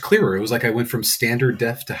is so much clearer. It was like I went from standard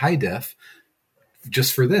def to high def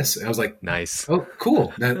just for this. And I was like, nice. Oh,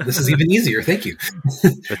 cool. This is even easier. Thank you.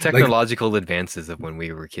 The technological advances of when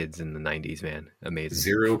we were kids in the 90s, man. Amazing.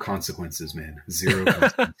 Zero consequences, man. Zero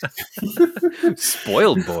consequences.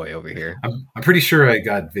 Spoiled boy over here. I'm pretty sure I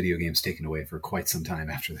got video games taken away for quite some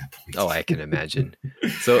time after that point. Oh, I can imagine.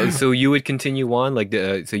 So you would continue on like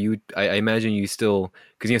I imagine you still,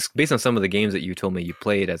 because you know, based on some of the games that you told me you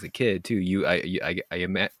played as a kid too.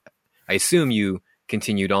 I assume you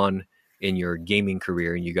continued on in your gaming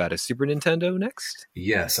career, and you got a Super Nintendo next?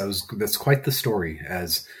 Yes, that's quite the story,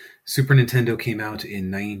 as Super Nintendo came out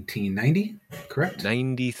in 1990, correct?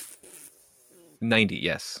 90,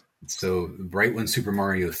 yes. So right when Super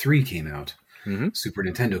Mario 3 came out, Super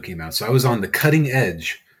Nintendo came out. So I was on the cutting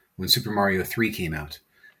edge when Super Mario 3 came out.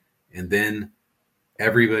 And then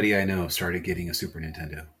everybody I know started getting a Super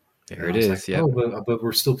Nintendo. There it is. Like, yeah. Oh, but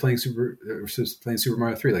we're still playing Super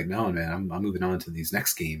Mario 3. Like, no, man, I'm moving on to these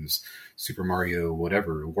next games, Super Mario,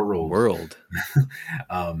 whatever, World.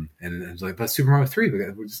 And it's like, but Super Mario 3,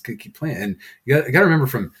 we're just gonna keep playing. And you got to remember,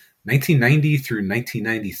 from 1990 through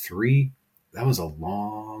 1993, that was a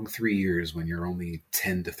long 3 years when you're only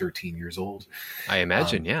 10 to 13 years old. I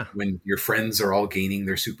imagine, yeah. When your friends are all gaining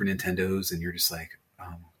their Super Nintendos, and you're just like,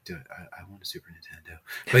 dude, I want a Super Nintendo.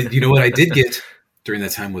 But you know what I did get during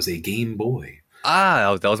that time was a Game Boy.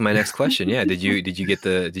 That was my next question. Yeah, did you get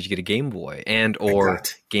a Game Boy or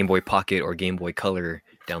Game Boy Pocket or Game Boy Color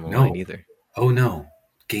down the line either? Oh no,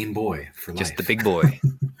 Game Boy for life. Just the big boy.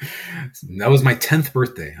 That was my 10th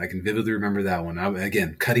birthday. I can vividly remember that one.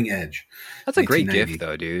 Again, cutting edge. That's a great gift,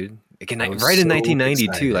 though, dude. Again, right in 1992,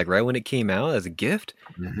 excited. Like right when it came out as a gift.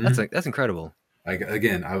 That's incredible. I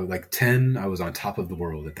was like 10. I was on top of the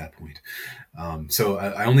world at that point. So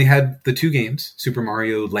I only had the two games, Super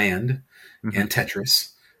Mario Land and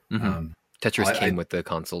Tetris. Tetris came with the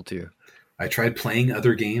console too. I tried playing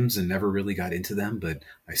other games and never really got into them, but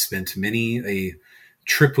I spent many a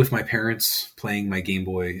trip with my parents playing my Game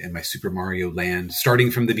Boy and my Super Mario Land, starting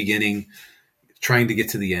from the beginning, trying to get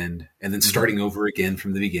to the end, and then starting over again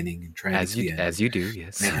from the beginning and trying to get to the end. As you do,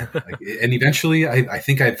 yes. Man, and eventually, I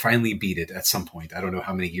think I finally beat it at some point. I don't know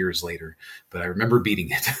how many years later, but I remember beating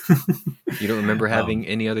it. You don't remember having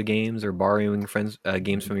any other games or borrowing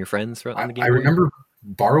games from your friends on the Game Boy? I remember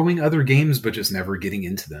borrowing other games, but just never getting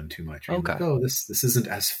into them too much. Okay. Like, this isn't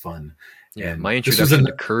as fun. Yeah, my introduction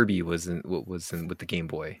to Kirby was with the Game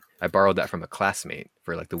Boy. I borrowed that from a classmate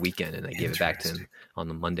for like the weekend, and I gave it back to him on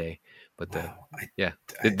the Monday. But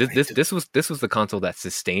this was the console that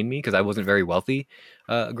sustained me because I wasn't very wealthy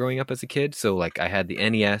growing up as a kid. So like I had the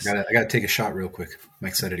NES. I gotta take a shot real quick.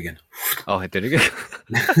 Mike said it again. Oh, I did it again.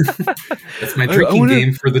 That's my drinking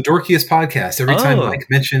game for the Dorkiest podcast. Every time Mike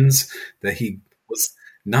mentions that he was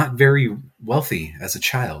not very wealthy as a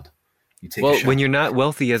child, you take a shot. When you're not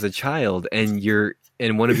wealthy as a child and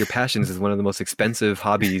one of your passions is one of the most expensive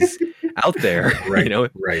hobbies out there, right, you know,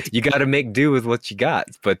 right. You got to make do with what you got.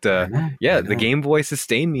 But the Game Boy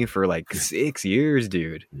sustained me for like 6 years,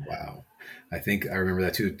 dude. Wow. I think I remember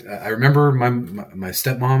that too. I remember my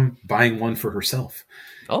stepmom buying one for herself.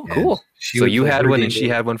 Oh, cool. So you had one and she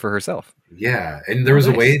had one for herself. Yeah. And there was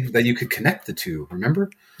a way that you could connect the two, remember?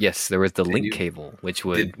 Yes, there was the link cable, which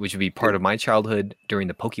would be part of my childhood during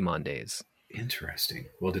the Pokemon days. Interesting.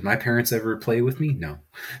 Well, did my parents ever play with me? No.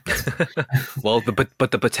 Well,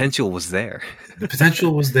 but the potential was there. The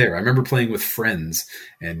potential was there. I remember playing with friends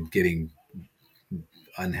and getting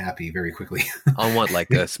unhappy very quickly. On what, like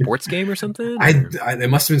a sports game or something? It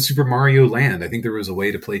must have been Super Mario Land. I think there was a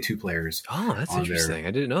way to play 2 players. Oh, that's on interesting. there.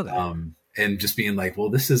 I didn't know that. And just being like, well,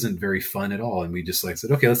 this isn't very fun at all. And we just like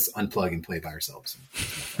said, okay, let's unplug and play by ourselves.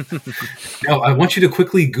 Now, I want you to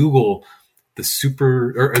quickly Google the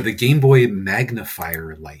the Game Boy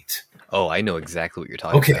magnifier light. Oh, I know exactly what you're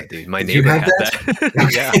talking about, dude. My Did you neighbor have had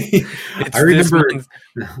that. Yeah. I remember.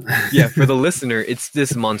 Yeah, for the listener, it's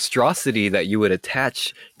this monstrosity that you would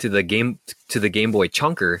attach to the Game Boy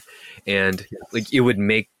chunker, and like it would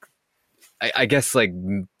make, I guess, like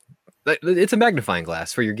it's a magnifying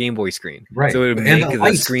glass for your Game Boy screen, right? So it would make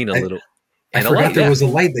the screen a little. I forgot there was a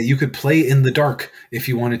light that you could play in the dark if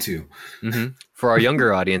you wanted to. Mm-hmm. For our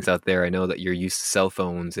younger audience out there, I know that you're used to cell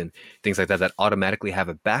phones and things like that automatically have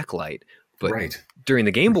a backlight. But during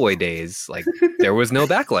the Game Boy days, like there was no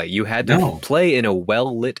backlight. You had to play in a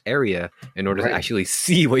well-lit area in order to actually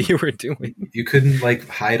see what you were doing. You couldn't like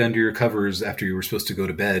hide under your covers after you were supposed to go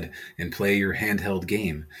to bed and play your handheld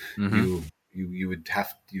game. Mm-hmm. You would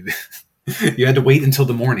have to... You had to wait until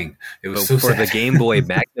the morning. It was so for sad. The Game Boy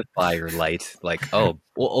magnifier light. Like, oh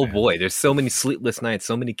boy, there's so many sleepless nights,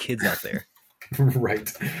 so many kids out there.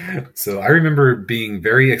 Right. So I remember being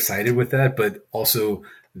very excited with that, but also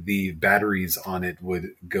the batteries on it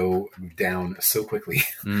would go down so quickly,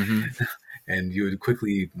 and you would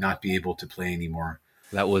quickly not be able to play anymore.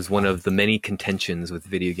 That was one of the many contentions with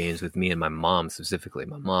video games with me and my mom specifically.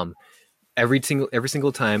 My mom. Every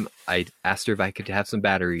single time I asked her if I could have some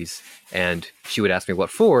batteries, and she would ask me what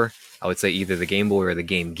for, I would say either the Game Boy or the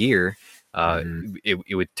Game Gear.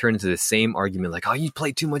 It would turn into the same argument, like, "Oh, you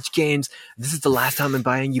play too much games. This is the last time I'm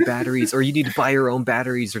buying you batteries, or you need to buy your own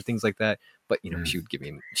batteries, or things like that." But she would give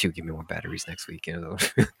me more batteries next week.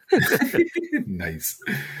 Nice.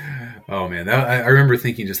 Oh man, I remember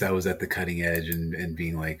thinking just that was at the cutting edge, and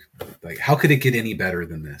being like how could it get any better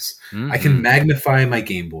than this? I can magnify my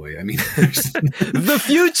Game Boy. I mean, the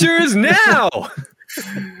future is now.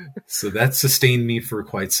 So that sustained me for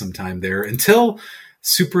quite some time there until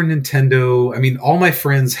Super Nintendo. I mean, all my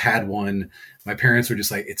friends had one. My parents were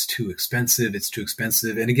just like, it's too expensive. It's too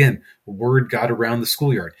expensive. And again, word got around the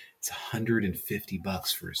schoolyard. It's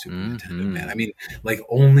 $150 for a Super Nintendo, man. I mean, like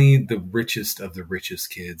only the richest of the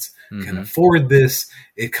richest kids can afford this.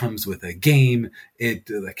 It comes with a game. It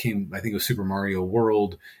came, I think it was Super Mario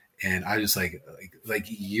World. And I just like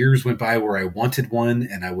years went by where I wanted one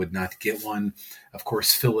and I would not get one. Of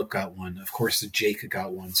course, Philip got one. Of course, Jake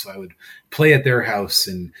got one. So I would play at their house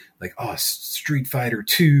and Street Fighter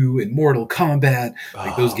 2 and Mortal Kombat.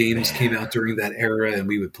 Like those games came out during that era, and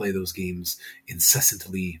we would play those games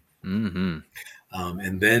incessantly. And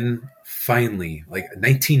then finally, like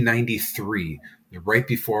 1993, right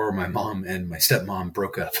before my mom and my stepmom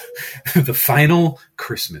broke up, the final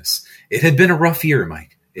Christmas. It had been a rough year,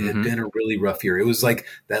 Mike. It had been a really rough year. It was like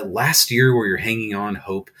that last year where you're hanging on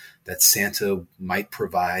hope that Santa might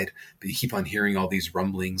provide, but you keep on hearing all these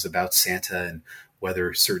rumblings about Santa and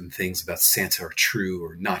whether certain things about Santa are true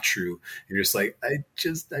or not true. And you're just like, I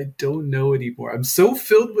don't know anymore. I'm so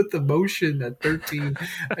filled with emotion at 13.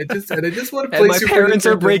 I just want to play and my Super parents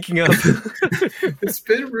Nintendo. Are breaking up. It's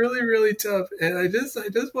been really, really tough. And I just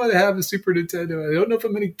want to have a Super Nintendo. I don't know if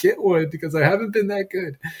I'm going to get one because I haven't been that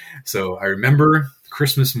good. So I remember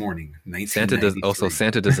Christmas morning, 1993.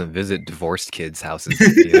 Santa doesn't visit divorced kids' houses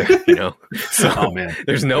either, So oh man,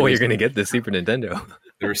 there's no way you're going to get the Super Nintendo.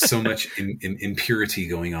 There was so much impurity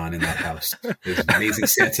going on in that house. It was amazing.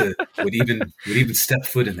 Santa would even step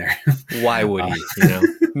foot in there. Why would he?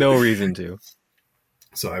 No reason to.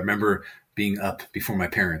 So I remember being up before my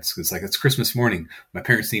parents. It's like, it's Christmas morning. My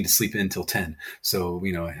parents need to sleep in till 10. So,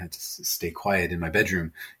 I had to stay quiet in my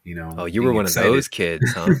bedroom, Oh, you were one of those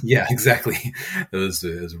kids, huh? Yeah, exactly. It was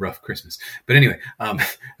a rough Christmas. But anyway, I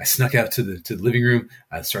snuck out to the living room.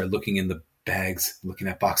 I started looking in the bags, looking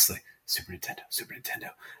at boxes like, Super Nintendo.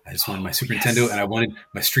 I just wanted my Super Nintendo, and I wanted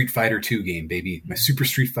my Street Fighter 2 game, baby. My Super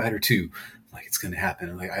Street Fighter 2. I'm like, it's going to happen.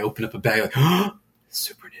 And I open up a bag, like, oh,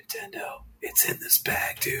 Super Nintendo. It's in this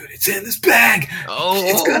bag, dude. It's in this bag. Oh,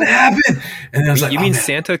 it's going to happen. And I was like, you mean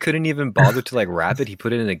Santa couldn't even bother to wrap it? He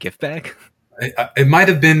put it in a gift bag? It might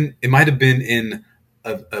have been in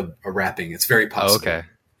a wrapping. It's very possible. Oh, okay.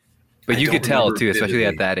 But you could tell too, especially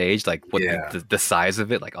at that age, like what the size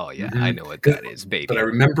of it. Like, oh yeah, I know what that is, baby. But I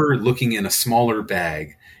remember looking in a smaller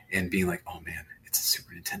bag and being like, oh man, it's a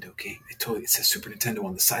Super Nintendo game. It says Super Nintendo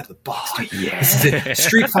on the side of the box. Oh, yeah. This is it.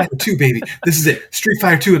 Street Fighter 2, baby. This is it. Street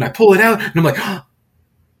Fighter 2. And I pull it out and I'm like, oh,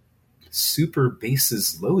 Super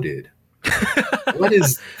Bases Loaded. What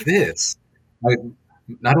is this?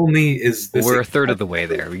 Not only is this... We're a third of the way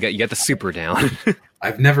there. You got the Super down.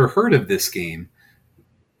 I've never heard of this game.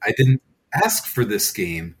 I didn't ask for this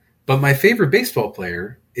game, but my favorite baseball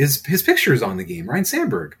player is his picture is on the game, Ryan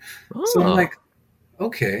Sandberg. So I'm Oh, like,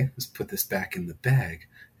 okay, let's put this back in the bag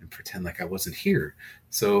and pretend like I wasn't here.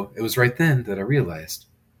 So it was right then that I realized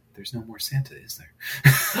there's no more Santa, is there?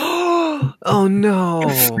 oh no!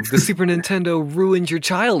 The Super Nintendo ruined your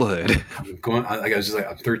childhood. I was just like,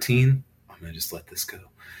 I'm 13. I'm going to just let this go.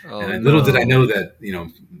 Oh And little did I no! know that,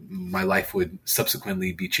 my life would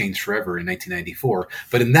subsequently be changed forever in 1994.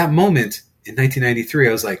 But in that moment, in 1993,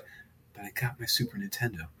 I was like, but I got my Super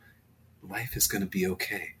Nintendo. Life is going to be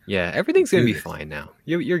okay. Yeah, everything's gonna be fine now.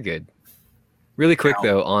 You're good. Really quick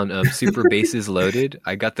though, on Super Bases Loaded,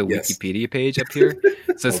 I got the Yes. Wikipedia page up here.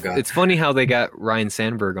 So Oh, God. it's funny how they got Ryan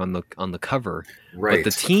Sandberg on the cover, Right.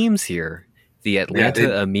 but the teams here, the Atlanta they-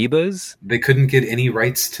 Amoebas. They couldn't get any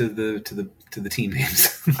rights to the team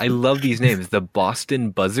names. I love these names: the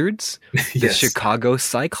Boston Buzzards, the Yes. Chicago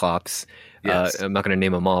Cyclops. Yes. I'm not going to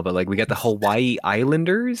name them all, but like we got the Hawaii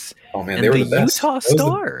Islanders Oh, man, and they were the the best. Utah That was the-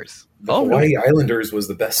 Stars. The Oh, Hawaii really? Islanders was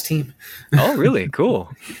the best team. Oh, really?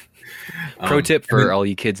 Cool. Pro tip and for then- all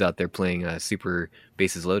you kids out there playing Super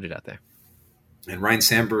Bases Loaded out there. And Ryan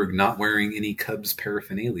Sandberg not wearing any Cubs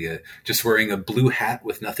paraphernalia, just wearing a blue hat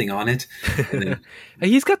with nothing on it, and then,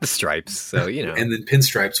 He's got the stripes, so you know. and then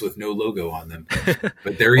pinstripes with no logo on them.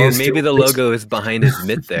 But there he Or is. maybe still- the logo is behind his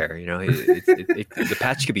mitt there. You know, the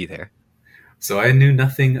patch could be there. So I knew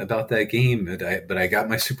nothing about that game, but I got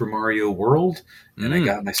my Super Mario World and I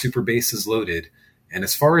got my Super Bases Loaded. And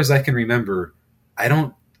as far as I can remember, I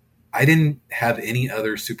didn't have any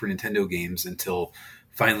other Super Nintendo games until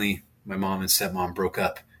finally my mom and stepmom broke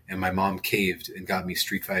up, and my mom caved and got me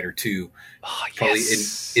Street Fighter 2. Oh, Probably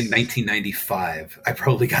yes. in 1995. I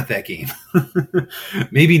probably got that game.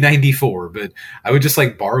 Maybe 94, but I would just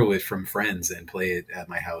like borrow it from friends and play it at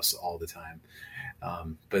my house all the time.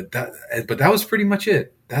 But that was pretty much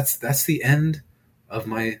it. That's the end of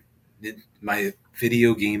my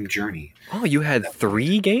video game journey. Oh, you had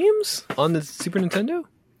 3 games on the Super Nintendo?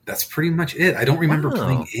 That's pretty much it. I don't remember Wow.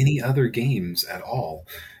 playing any other games at all.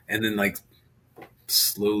 And then like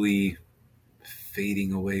slowly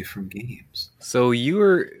fading away from games. So you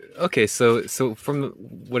were okay. So from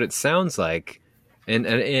what it sounds like, and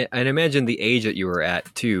imagine the age that you were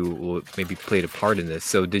at too will maybe played a part in this.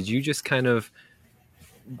 So did you just kind of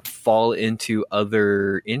fall into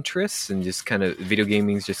other interests and just kind of video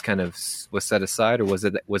gaming just kind of was set aside, or was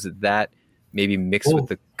it that maybe mixed with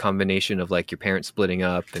the combination of like your parents splitting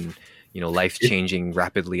up and life changing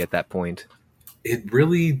rapidly at that point? It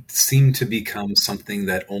really seemed to become something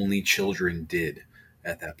that only children did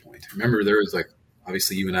at that point. Remember, there was like,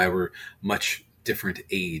 obviously you and I were much different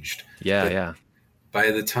aged. Yeah, But yeah. by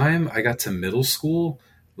the time I got to middle school,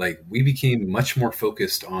 like we became much more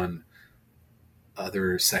focused on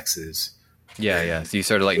other sexes. Yeah, yeah. So you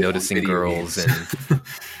started like on noticing video girls games. and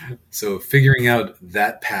So figuring out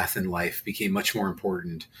that path in life became much more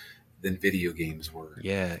important than video games were.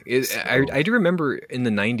 yeah. So- I do remember in the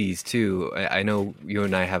 90s too. I know you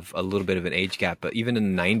and I have a little bit of an age gap, but even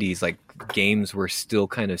in the 90s, like games were still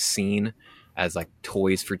kind of seen as like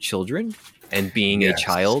toys for children. And being Yes. a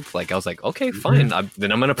child, like I was like, okay, fine,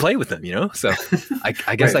 then I'm gonna play with them, So I guess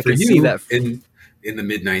Right, I for can you, see that. in the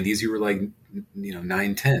mid 90s, you were like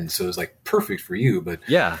 9, 10, so it was like perfect for you. But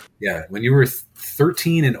Yeah, yeah, when you were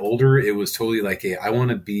 13 and older, it was totally like, hey, I want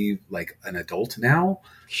to be like an adult now.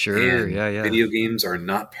 sure, And yeah. video games are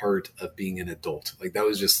not part of being an adult. Like that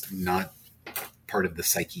was just not part of the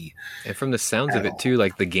psyche. And from the sounds of At it all. too,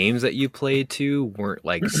 like the games that you played too weren't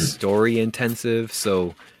like story intensive.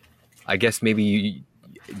 So I guess maybe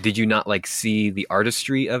did you not like see the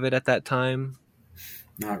artistry of it at that time?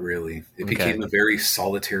 Not really. It Okay. became a very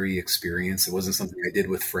solitary experience. It wasn't something I did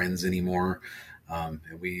with friends anymore. And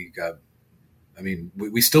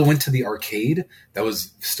we still went to the arcade. That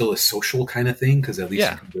was still a social kind of thing because at least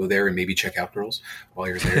Yeah. you could go there and maybe check out girls while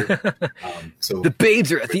you're there. So The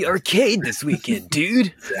babes are at the arcade this weekend, dude.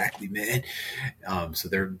 exactly, man. So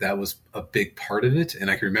that was a big part of it. And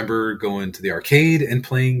I can remember going to the arcade and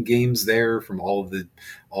playing games there from all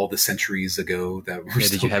the centuries ago that were Yeah, still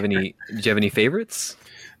did you have any favorites?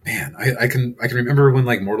 Man, I can remember when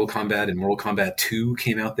like Mortal Kombat and Mortal Kombat 2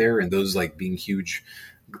 came out there, and those like being huge,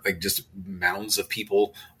 like just mounds of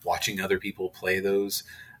people watching other people play those.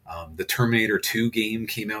 The Terminator 2 game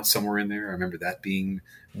came out somewhere in there. I remember that being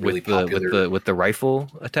really popular. With the rifle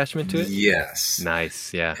attachment to it? Yes.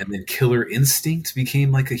 Nice, yeah. And then Killer Instinct became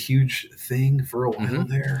like a huge thing for a while Mhm.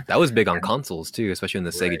 there. That was big on consoles too, especially in the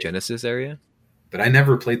Sega Right. Genesis area. But I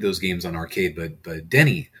never played those games on arcade. But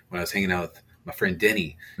Denny, when I was hanging out my friend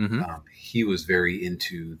Denny, Mm-hmm. he was very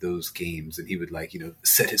into those games, and he would like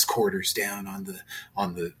set his quarters down on the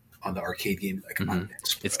on the arcade game. Like, come on, Mm-hmm.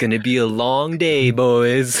 Vince, It's bro. gonna be a long day,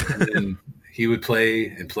 boys. And then he would play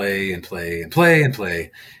and play and play and play and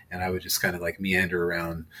play, and I would just kind of like meander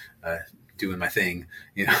around, doing my thing,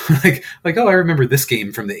 like, oh, I remember this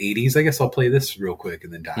game from the '80s. I guess I'll play this real quick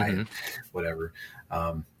and then die, Mm-hmm. and whatever.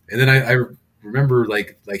 And then I remember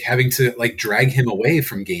like having to like drag him away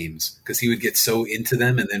from games because he would get so into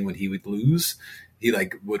them, and then when he would lose, he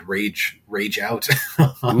like would rage out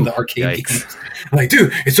on the arcade yikes. games. Like,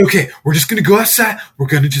 dude, it's okay. We're just gonna go outside. We're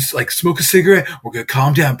gonna just like smoke a cigarette. We're gonna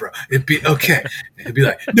calm down, bro. It'd be okay. And he'd be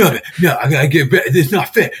like, no, I gotta get better. It's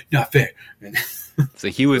not fair. Not fair. And So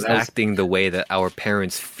he was that was- acting the way that our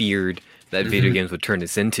parents feared that video games would turn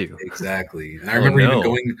us into. exactly. And I remember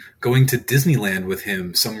no. even going to Disneyland with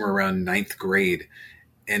him somewhere around ninth grade,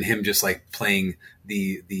 and him just like playing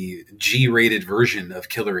the G-rated version of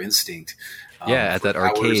Killer Instinct. Yeah, at for that hours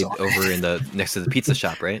arcade on over in the next to the pizza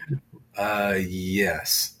shop, right?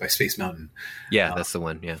 yes, by Space Mountain. Yeah, that's the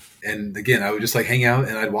one. Yeah. And again, I would just like hang out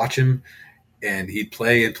and I'd watch him, and he'd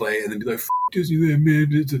play and play, and then be like, "F- Disneyland, man,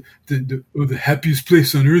 it's the happiest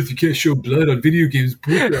place on earth. You can't show blood on video games,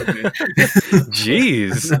 bullcrap, man."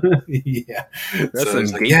 Jeez, Yeah, that's So some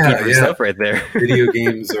it's like, gatekeeper stuff right there. video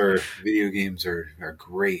games are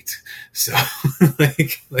great. So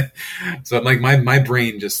so I'm like my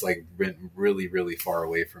brain just like went really, really far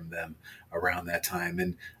away from them around that time.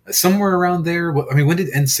 And somewhere around there, I mean, when did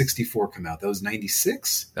N64 come out? That was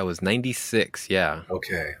 96. That was 96. Yeah.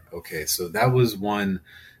 Okay, so that was one.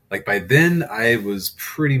 Like, by then I was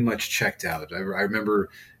pretty much checked out. I remember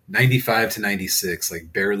 95 to 96,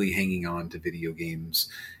 like barely hanging on to video games.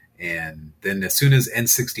 And then as soon as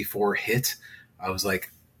N64 hit, I was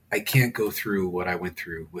like, I can't go through what I went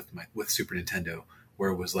through with Super Nintendo, where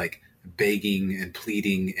it was like begging and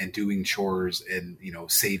pleading and doing chores and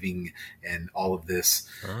saving and all of this.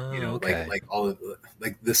 Oh, Like okay. all of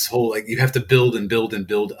like this whole, like, you have to build and build and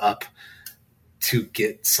build up to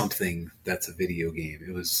get something that's a video game.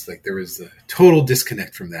 It was like there was a total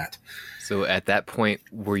disconnect from that. So at that point,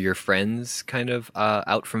 were your friends kind of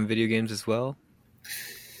out from video games as well?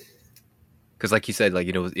 Because, like you said, like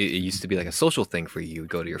it used to be like a social thing for you. You would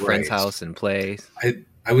go to your friend's Right. house and play.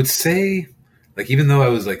 I would say, like, even though I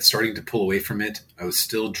was like starting to pull away from it, I was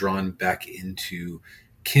still drawn back into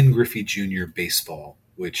Ken Griffey Jr. Baseball,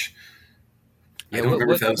 which I Yeah, don't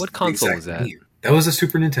remember if that was what the console exact was that? name. That was a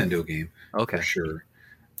Super Nintendo game Okay, for sure.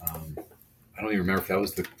 I don't even remember if that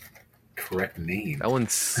was the correct name. that one's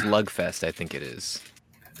Slugfest, I think it is.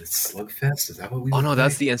 It's Slugfest. Is that what we? Oh would no,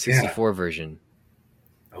 that's play? the N64 version.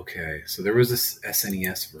 Yeah. Okay, so there was this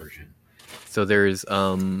SNES version. So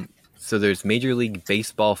there's Major League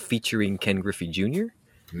Baseball featuring Ken Griffey Jr.,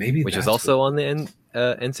 Maybe which is that's also what- on the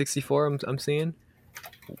N64. I'm seeing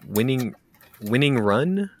Winning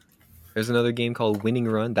Run. There's another game called Winning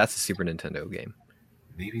Run. That's a Super Nintendo game.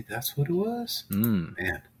 maybe that's what it was. Mm.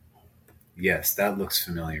 Man, yes, that looks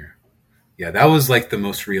familiar. Yeah, that was like the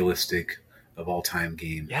most realistic of all time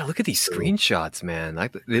game. Yeah, look at these So- screenshots, man.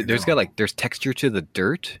 Like know. there's texture to the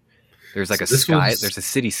dirt. There's like So a this sky. was- There's a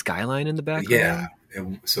city skyline in the background. Yeah,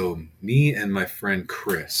 and so me and my friend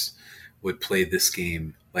Chris would play this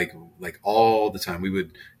game like all the time. We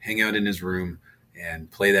would hang out in his room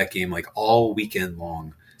and play that game like all weekend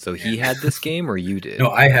long. So he had this game, or you did? No,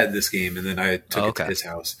 I had this game, and then I took Oh, it to okay. his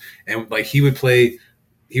house, and like he would be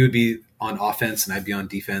on offense, and I'd be on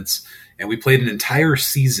defense, and we played an entire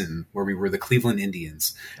season where we were the Cleveland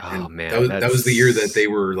Indians. Oh And man, that was the year that they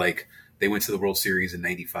were like they went to the World Series in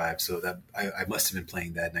 '95. So that I must have been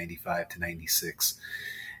playing that '95 to '96,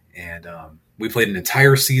 and we played an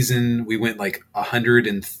entire season. We went like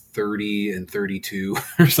 130 and 32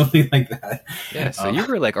 or something like that. Yeah, so you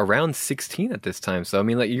were like around 16 at this time. So I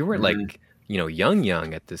mean, like you weren't Mhm. like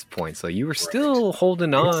young at this point. So you were still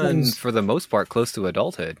holding on sounds- for the most part close to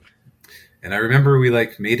adulthood. And I remember we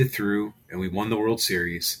like made it through and we won the World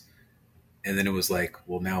Series. And then it was like,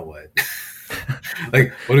 well, now what?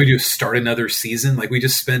 Like, what do we do? Start another season? Like, we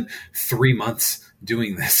just spent 3 months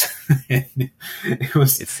doing this. And it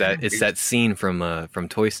was. It's that scene from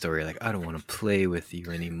Toy Story. Like, I don't want to play with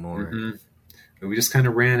you anymore. Mhm. And we just kind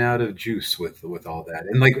of ran out of juice with all that.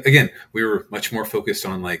 And like, again, we were much more focused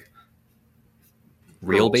on like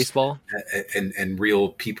Real girls baseball. and real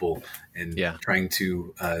people and Yeah. trying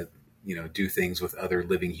to do things with other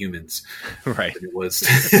living humans Right. than it was in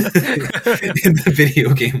the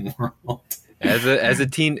video game world. As a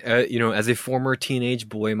teen, as a former teenage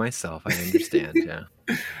boy myself, I understand. Yeah.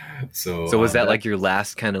 So So was that like your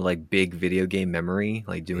last kind of like big video game memory,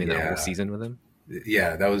 like doing that Yeah. whole season with him?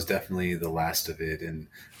 Yeah, that was definitely the last of it. And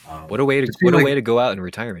just what being a like, way to go out in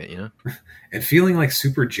retirement, you know? and feeling like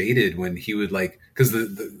super jaded when he would like, because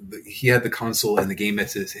he had the console and the game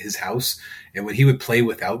at his house, and when he would play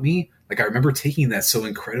without me, like I remember taking that so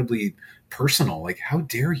incredibly personal. Like, how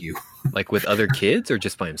dare you? Like with other kids or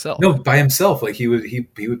just by No, himself? by himself. Like he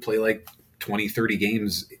would play like 20, 30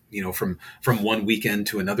 games, from one weekend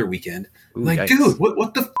to another weekend. Ooh, Like, dude, yikes.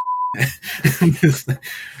 what the it's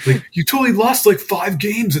like you totally lost like 5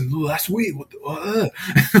 games in the last week. What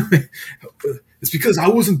it's because I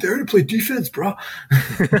wasn't there to play defense, bro.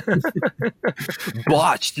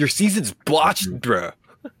 Botched. Your season's botched, bruh.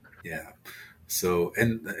 Yeah. So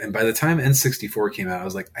and by the time N64 came out, I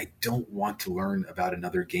was like, I don't want to learn about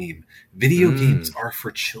another game. Video games are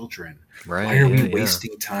for children. Right. Why are we Yeah.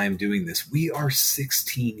 wasting time doing this? We are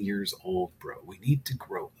 16 years old, bro. We need to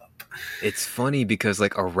grow up. It's funny because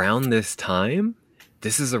like around this time,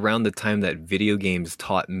 this is around the time that video games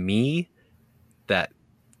taught me that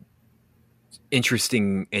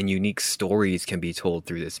interesting and unique stories can be told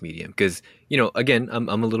through this medium. Because, again, I'm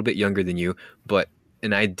a little bit younger than you,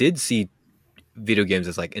 and I did see video games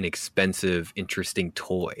as like an expensive, interesting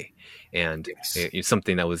toy, and Yes. it's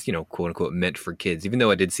something that was, quote unquote, meant for kids. Even though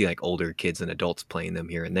I did see like older kids and adults playing them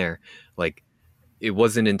here and there, like it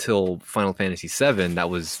wasn't until Final Fantasy VII that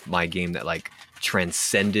was my game that like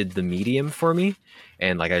transcended the medium for me,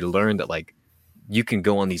 and like I learned that like you can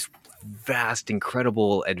go on these vast,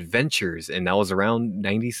 incredible adventures, and that was around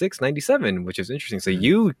 96, 97, which is interesting. So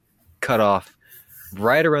you cut off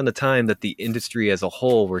right around the time that the industry as a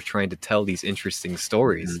whole were trying to tell these interesting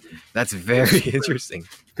stories. That's very interesting.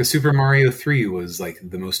 Because Super Mario 3 was like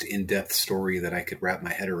the most in-depth story that I could wrap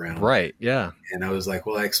my head around. Right, yeah. And I was like,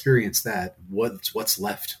 well, I experienced that. What's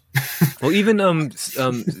left? Well, even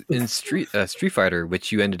in Street Fighter,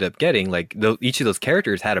 which you ended up getting, like each of those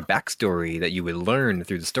characters had a backstory that you would learn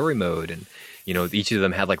through the story mode, and each of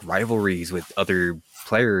them had like rivalries with other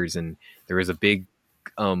players, and there was a big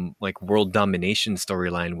like world domination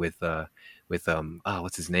storyline with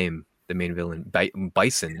what's his name, the main villain,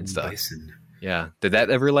 Bison and stuff. Bison. Yeah, did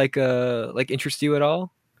that ever like interest you at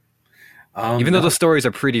all? Even though No. the stories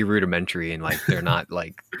are pretty rudimentary and like they're not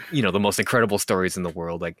like the most incredible stories in the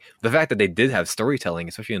world, like the fact that they did have storytelling,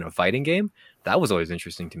 especially in a fighting game, that was always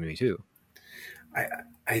interesting to me too.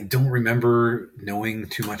 I don't remember knowing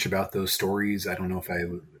too much about those stories. I don't know if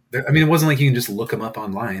I mean, it wasn't like you can just look them up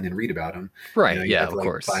online and read about them. Right, You yeah, had to, of like,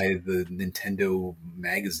 course. buy the Nintendo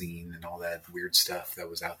magazine and all that weird stuff that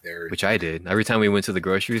was out there. Which I did. Every time we went to the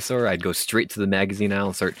grocery store, I'd go straight to the magazine aisle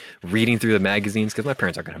and start reading through the magazines, because my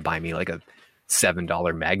parents aren't going to buy me like a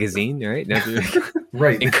 $7 magazine, right?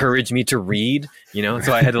 Right. Encourage me to read,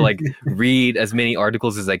 so I had to like read as many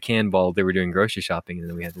articles as I can while they were doing grocery shopping, and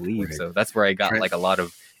then we had to leave. Right. So that's where I got Right. like a lot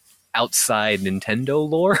of outside Nintendo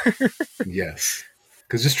lore. Yes.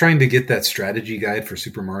 Because just trying to get that strategy guide for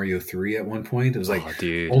Super Mario 3 at one point, it was like Oh,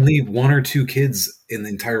 dude. only 1 or 2 kids in the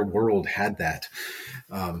entire world had that.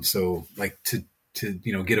 So like to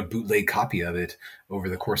get a bootleg copy of it over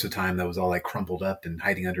the course of time that was all like crumpled up and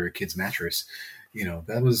hiding under a kid's mattress,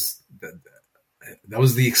 that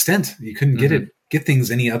was the extent. You couldn't get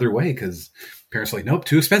things any other way because parents were like, nope,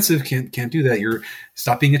 too expensive. Can't do that.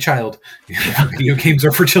 Stop being a child. Video games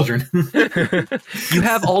are for children. You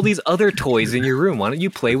have all these other toys in your room. Why don't you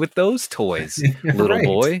play with those toys, little Right.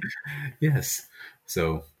 boy? Yes.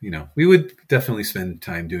 So, we would definitely spend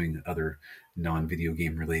time doing other non-video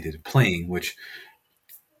game related playing, which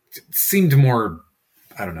seemed more,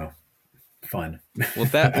 I don't know, fun.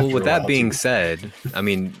 With After a that while, being too. said, I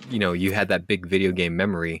mean, you had that big video game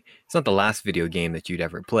memory. It's not the last video game that you'd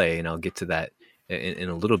ever play, and I'll get to that in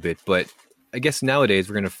a little bit. But I guess nowadays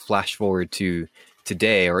we're going to flash forward to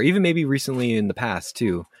today, or even maybe recently in the past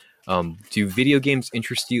too. Do video games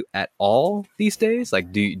interest you at all these days?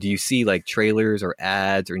 Like, do you see like trailers or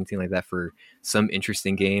ads or anything like that for some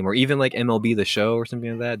interesting game, or even like MLB The Show or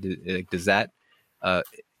something like that? Does that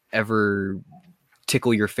ever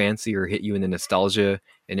tickle your fancy or hit you in the nostalgia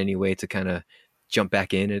in any way to kind of jump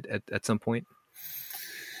back in at some point?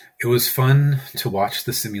 It was fun to watch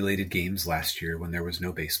the simulated games last year when there was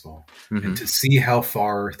no baseball, Mhm. and to see how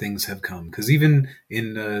far things have come. Because even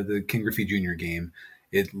in the King Griffey Jr. game,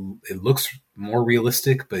 it looks more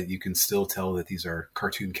realistic, but you can still tell that these are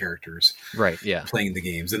cartoon characters Right, yeah. playing the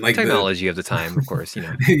games. And like Technology of the time, of course,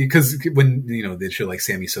 because when they show like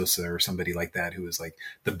Sammy Sosa or somebody like that who was like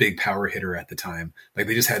the big power hitter at the time, like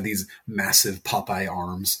they just had these massive Popeye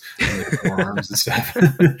arms and their forearms and stuff.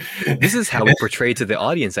 This is how we portray to the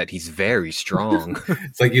audience that he's very strong.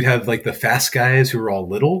 It's like you'd have like the fast guys who were all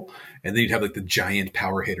little, And then you'd have like the giant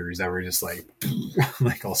power hitters that were just like,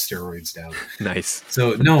 like all steroids down. Nice.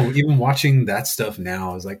 So no, even watching that stuff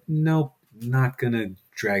now, I was like, nope, not gonna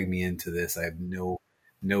drag me into this. I have no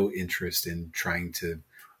interest in trying to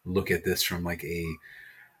look at this from like a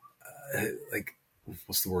like,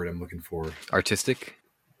 what's the word I'm looking for? Artistic?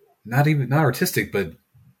 Not artistic, but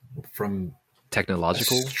from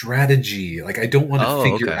technological strategy. Like I don't want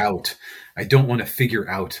to figure okay. out. I don't want to figure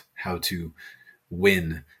out how to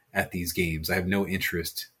win at these games. I have no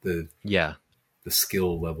interest. The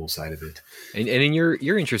skill level side of it. And in your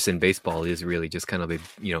interest in baseball is really just kind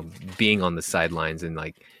of being on the sidelines and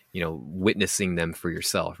like, witnessing them for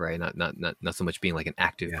yourself, right? Not so much being like an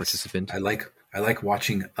active participant. I like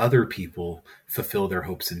watching other people fulfill their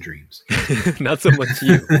hopes and dreams. Not so much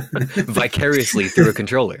you. Vicariously through a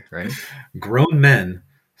controller, right? Grown men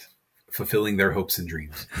fulfilling their hopes and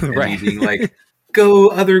dreams. And right. me being like, go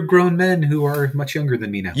other grown men who are much younger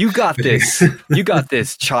than me now. You got this. You got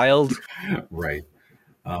this, child. Right.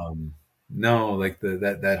 No, like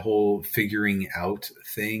that whole figuring out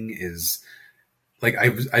thing is like,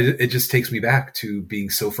 it just takes me back to being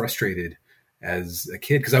so frustrated as a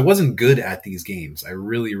kid because I wasn't good at these games. I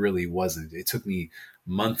really, really wasn't. It took me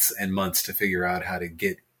months and months to figure out how to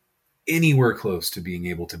get anywhere close to being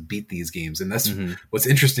able to beat these games. And that's what's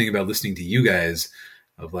interesting about listening to you guys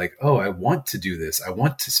of like, oh, I want to do this. I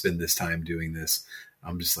want to spend this time doing this.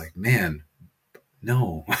 I'm just like, man,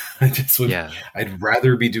 no, I'd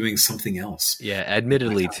rather be doing something else. Yeah.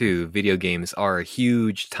 Admittedly too, video games are a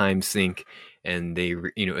huge time sink. And they,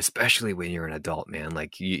 especially when you're an adult, man,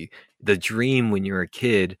 like the dream when you're a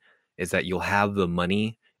kid is that you'll have the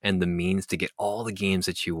money and the means to get all the games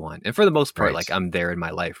that you want. And for the most part, like I'm there in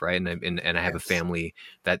my life. Right. And I have a family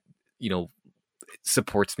that,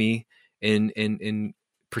 supports me in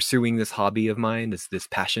pursuing this hobby of mine, this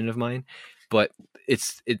passion of mine. But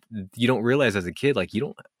you don't realize as a kid, like you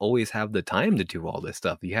don't always have the time to do all this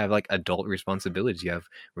stuff. You have like adult responsibilities. You have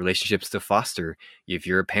relationships to foster. If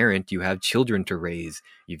you're a parent, you have children to raise.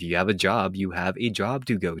 If you have a job, you have a job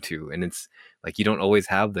to go to. And it's like, you don't always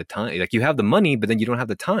have the time. Like you have the money, but then you don't have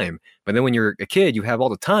the time. But then when you're a kid, you have all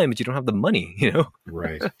the time, but you don't have the money,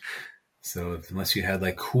 Right. So unless you had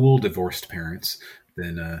like cool divorced parents,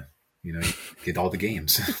 then, you get all the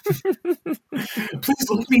games. Please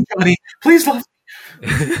love me, Johnny. Please love me.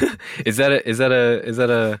 Is that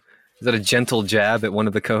a gentle jab at one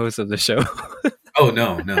of the co-hosts of the show? Oh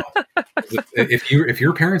no. If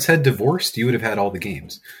your parents had divorced, you would have had all the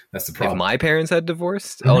games. That's the problem. If my parents had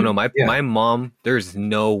divorced? Oh no, my mom, there's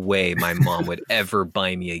no way my mom would ever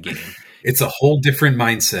buy me a game. It's a whole different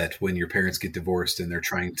mindset when your parents get divorced and they're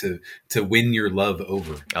trying to win your love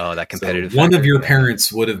over. Oh, that competitive. So one of your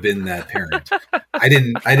parents would have been that parent. I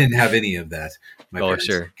didn't have any of that. My parents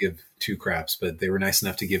give two craps, but they were nice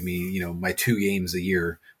enough to give me, my 2 games a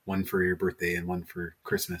year, one for your birthday and one for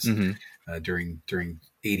Christmas, during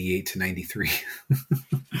 88 to 93.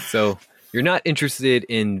 So you're not interested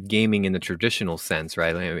in gaming in the traditional sense,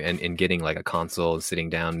 right? And getting like a console and sitting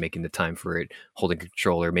down, making the time for it, holding a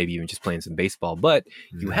controller, maybe even just playing some baseball. But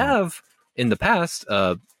you have in the past,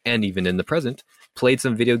 and even in the present, played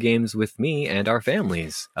some video games with me and our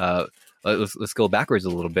families. Let's go backwards a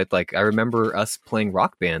little bit. Like I remember us playing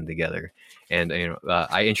Rock Band together, and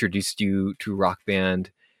I introduced you to Rock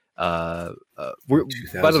Band. By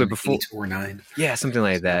the way, before 8 or 9, something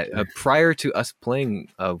like that. Prior to us playing,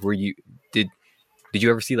 did you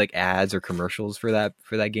ever see like ads or commercials for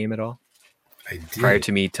that game at all? I did. Prior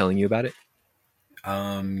to me telling you about it.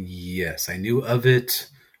 Yes, I knew of it.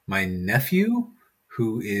 My nephew,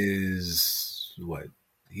 who is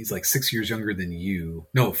he's like 6 years younger than you.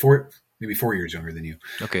 No, maybe 4 years younger than you.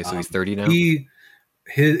 Okay, so he's 30 now.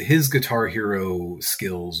 His Guitar Hero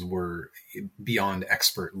skills were beyond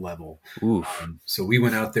expert level. So we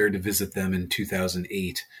went out there to visit them in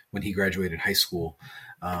 2008 when he graduated high school,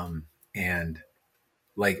 and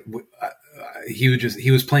like he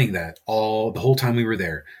was playing that the whole time we were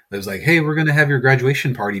there. It was like, hey, we're gonna have your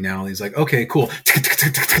graduation party now. And he's like, okay, cool.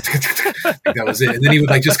 That was it. And then he would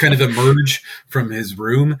like just kind of emerge from his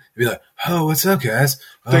room and be like, oh, what's up, guys?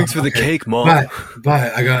 Thanks for the cake, Mom.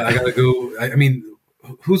 But I gotta go. I mean,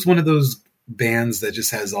 who's one of those bands that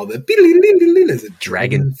just has all the is it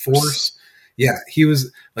Dragon Force? Yeah, he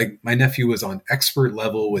was like, my nephew was on expert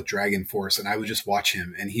level with Dragon Force, and I would just watch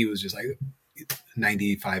him, and he was just like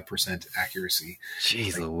 95% accuracy.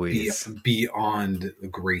 Jeez Louise. Beyond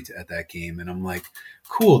great at that game. And I'm like,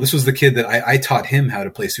 cool. This was the kid that I taught him how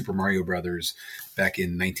to play Super Mario Brothers back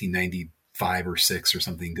in 1995 or 6 or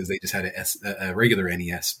something, because they just had a regular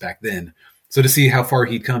NES back then. So to see how far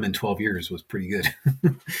he'd come in 12 years was pretty good.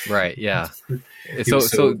 Right. Yeah. He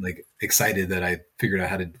was so like excited that I figured out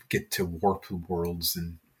how to get to warp worlds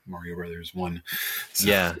in Mario Brothers 1. So.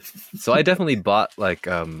 Yeah. So I definitely bought like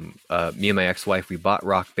me and my ex-wife, we bought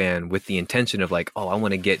Rock Band with the intention of like, oh, I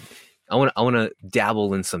want to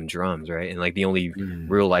dabble in some drums, right? And like the only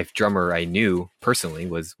real life drummer I knew personally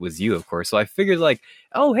was you, of course. So I figured like,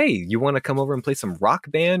 oh, hey, you want to come over and play some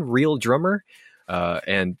Rock Band, real drummer?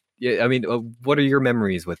 And yeah, I mean, what are your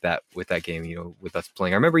memories with that game? You know, with us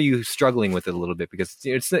playing, I remember you struggling with it a little bit because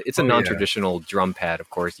it's a non-traditional drum pad.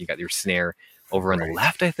 Of course, you got your snare over on the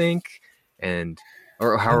left, I think,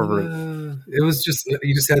 or however. It was just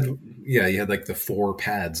you had like the 4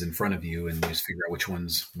 pads in front of you, and you just figure out which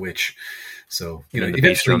one's which. So you know, the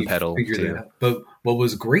bass drum pedal figured too. it out. But what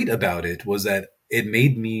was great about it was that it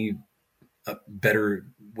made me better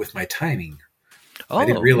with my timing. Oh, I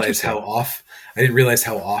didn't realize how off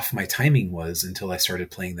my timing was until I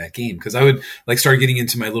started playing that game, because I would like start getting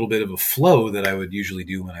into my little bit of a flow that I would usually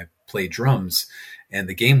do when I play drums, and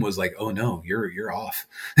the game was like, oh no, you're off.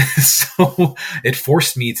 So it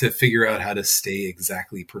forced me to figure out how to stay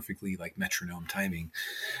exactly perfectly like metronome timing,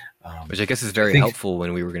 which I guess is very helpful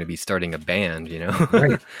when we were going to be starting a band, you know.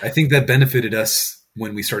 Right. I think that benefited us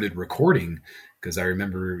when we started recording, because I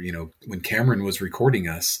remember, you know, when Cameron was recording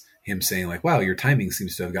us, him saying like, wow, your timing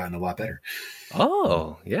seems to have gotten a lot better.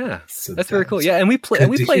 Oh yeah. So that's very cool. Yeah. And we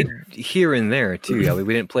played here and there too. Yeah,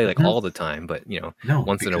 we didn't play like all the time, but you know,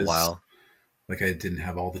 once in a while. Like I didn't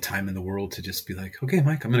have all the time in the world to just be like, okay,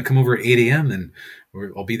 Mike, I'm going to come over at 8 a.m. and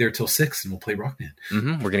I'll be there till 6 and we'll play Rock Band.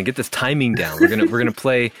 Mm-hmm. We're going to get this timing down. We're going to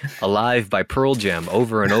play Alive by Pearl Jam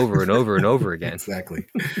over and over and over and over again. Exactly.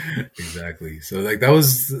 So like that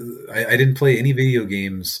was, I didn't play any video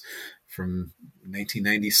games from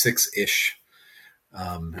 1996-ish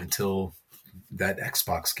until that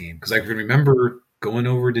Xbox game. Because I can remember going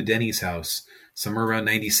over to Denny's house somewhere around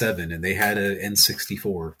 97 and they had an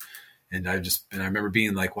N64. And I remember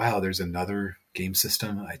being like, wow, there's another game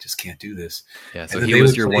system. I just can't do this. Yeah. So he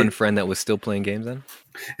was your one friend that was still playing games then?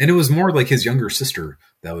 And it was more like his younger sister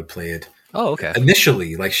that would play it. Oh, okay.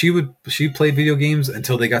 Initially, like she played video games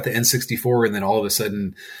until they got the N64. And then all of a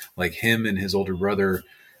sudden, like him and his older brother,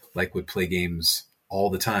 like would play games all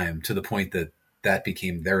the time to the point that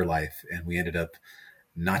became their life. And we ended up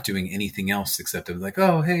not doing anything else except I was like,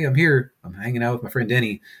 oh, hey, I'm here. I'm hanging out with my friend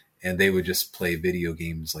Denny. And they would just play video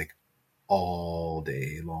games like all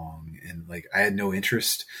day long, and like I had no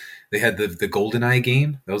interest. They had the GoldenEye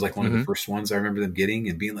game. That was like one of the first ones I remember them getting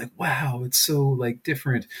and being like, wow, it's so like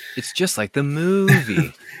different. It's just like the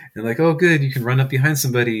movie. And like, oh good, you can run up behind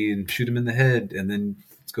somebody and shoot him in the head, and then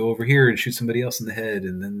let's go over here and shoot somebody else in the head,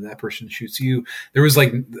 and then that person shoots you. There was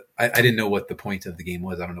like I didn't know what the point of the game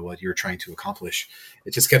was. I don't know what you were trying to accomplish.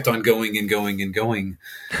 It just kept on going and going and going.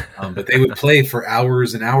 But they would play for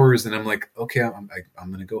hours and hours, and I'm like, okay, I'm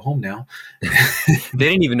going to go home now. They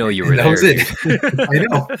didn't even know you were that there. Was it. I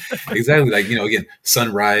know. Exactly. Like, you know, again,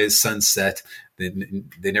 sunrise, sunset.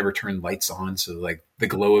 They never turned lights on, so like the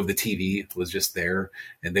glow of the TV was just there,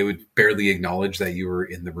 and they would barely acknowledge that you were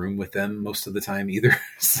in the room with them most of the time either.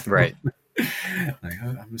 So, right. Like,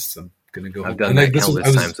 I'm gonna go home. I've done that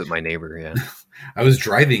countless times with my neighbor. Yeah. I was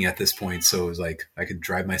driving at this point, so it was like I could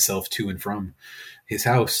drive myself to and from his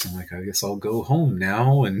house. I'm like, I guess I'll go home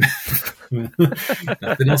now, and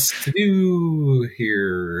nothing else to do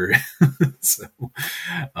here. So,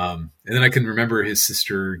 and then I can remember his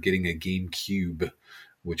sister getting a GameCube,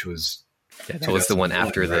 which was that was the one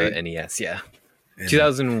after the NES. Yeah. And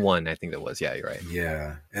 2001, I think that was. Yeah, you're right.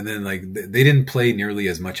 Yeah. And then like they didn't play nearly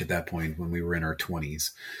as much at that point when we were in our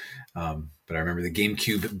 20s. But I remember the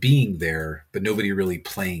GameCube being there, but nobody really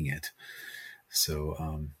playing it.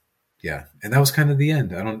 So, yeah. And that was kind of the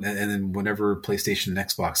end. And then whenever PlayStation and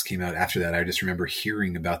Xbox came out after that, I just remember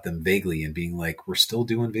hearing about them vaguely and being like, we're still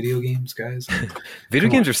doing video games, guys. Video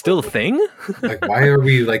games are still a thing? Like, why are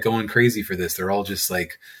we like going crazy for this? They're all just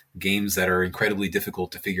like games that are incredibly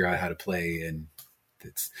difficult to figure out how to play, and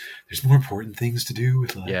there's more important things to do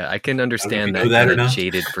with life. Yeah, I can understand that kind of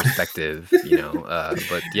jaded perspective, you know.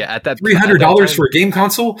 But yeah, at that $300 for a game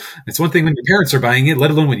console, it's one thing when your parents are buying it, let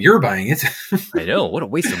alone when you're buying it. I know, what a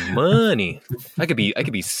waste of money. I could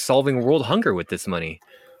be solving world hunger with this money.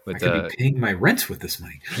 I could be paying my rent with this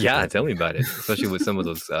money. Yeah, tell me about it, especially with some of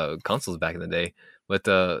those consoles back in the day. But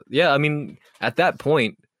yeah, I mean, at that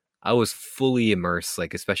point, I was fully immersed,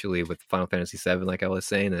 like especially with Final Fantasy VII, like I was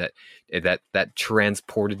saying, that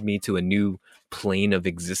transported me to a new plane of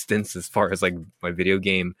existence as far as like my video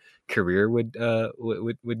game career would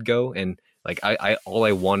go. And like I all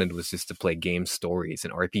I wanted was just to play game stories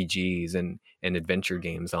and RPGs and adventure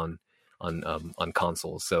games on on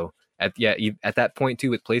consoles. So at that point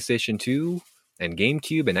too, with PlayStation 2 and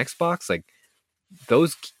GameCube and Xbox, like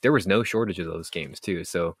those, there was no shortage of those games too.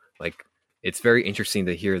 So like it's very interesting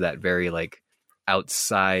to hear that very like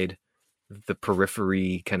outside the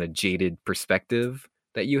periphery kind of jaded perspective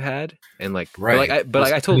that you had, and like Right.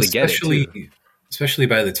 but I totally get it too. Especially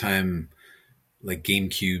by the time like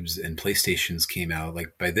GameCubes and PlayStations came out,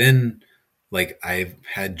 like by then, like I've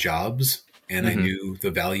had jobs and I knew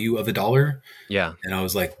the value of $1. Yeah. And I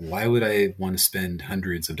was like, why would I want to spend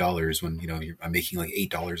hundreds of dollars when, I'm making like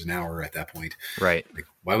 $8 an hour at that point. Right. Like,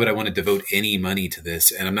 why would I want to devote any money to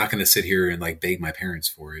this? And I'm not going to sit here and like beg my parents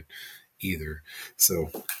for it either.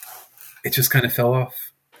 So it just kind of fell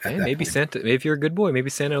off. Maybe point. Santa, maybe if you're a good boy, maybe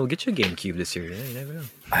Santa will get you a GameCube this year. Yeah, you never know.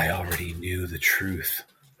 I already knew the truth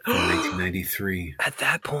in 1993. At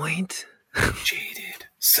that point, jaded,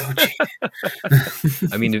 so jaded.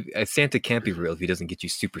 I mean, Santa can't be real if he doesn't get you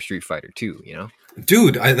Super Street Fighter 2,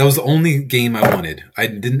 Dude, that was the only game I wanted. I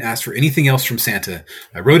didn't ask for anything else from Santa.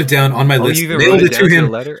 I wrote it down on my list, mailed it to him.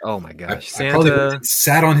 Letter? Oh my gosh, Santa! I probably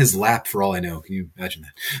sat on his lap for all I know. Can you imagine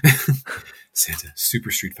that? Santa,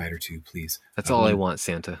 Super Street Fighter 2, please. That's all I want,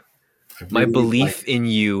 Santa. My belief in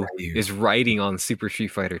you is riding on Super Street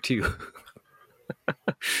Fighter 2.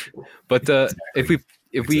 But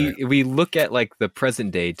if we look at like the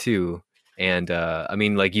present day too, and I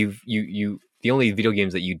mean, like you the only video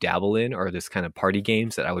games that you dabble in are this kind of party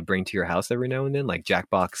games that I would bring to your house every now and then, like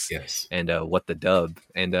Jackbox and What the Dub.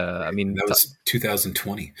 And I mean, that was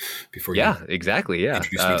 2020 before. Yeah, exactly. Yeah,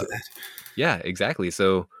 introduced me to that. Yeah, exactly.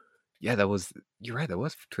 So yeah, you're right. That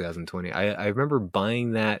was 2020. I remember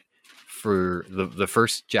buying that for the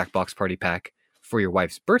first Jackbox party pack for your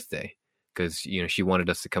wife's birthday, because she wanted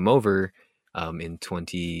us to come over in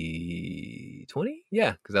 2020.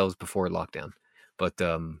 Yeah, because that was before lockdown. But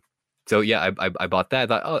so yeah, I bought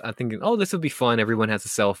that. I thought, I'm thinking, this will be fun. Everyone has a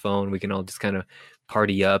cell phone. We can all just kind of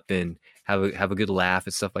party up and have a good laugh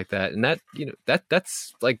and stuff like that. And that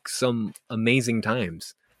that's like some amazing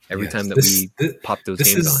times every time that we pop those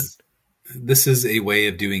games on. This is a way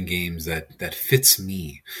of doing games that fits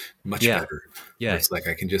me much better. Yeah, it's like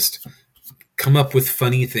I can just come up with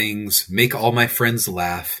funny things, make all my friends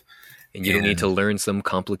laugh. And you don't need to learn some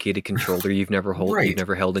complicated controller you've never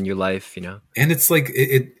held in your life, And it's like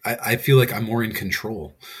I feel like I'm more in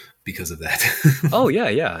control because of that. Oh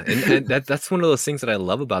yeah, and that's one of those things that I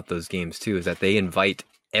love about those games too, is that they invite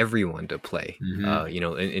everyone to play.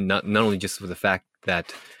 And not only just with the fact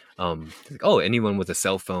that anyone with a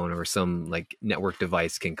cell phone or some like network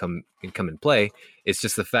device can come and play. It's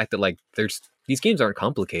just the fact that like these games aren't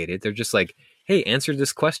complicated. They're just like, hey, answer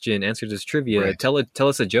this question, answer this trivia, tell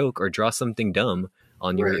us a joke, or draw something dumb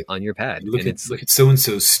on your pad. Look at so and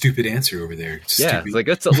so's stupid answer over there. It's like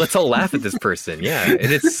let's all laugh at this person. Yeah,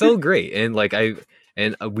 and it's so great. And like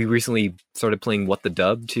we recently started playing What the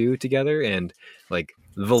Dub 2 together, and like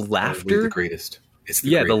the laughter, the greatest.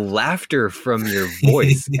 The laughter from your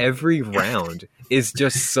voice every round is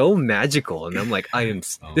just so magical, and I'm like,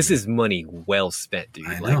 this is money well spent, dude.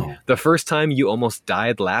 I like know. The first time you almost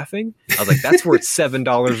died laughing, I was like, that's worth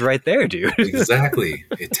 $7 right there, dude. Exactly.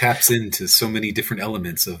 It taps into so many different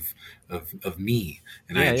elements of me,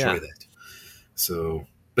 and I enjoy that. So,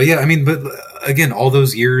 but yeah, I mean, but again, all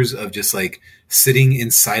those years of just like sitting in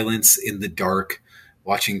silence in the dark,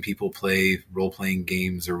 watching people play role-playing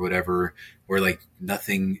games or whatever, where like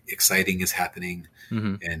nothing exciting is happening.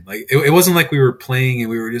 And like it wasn't like we were playing and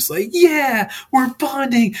we were just like, yeah, we're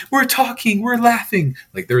bonding, we're talking, we're laughing.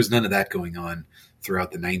 Like there was none of that going on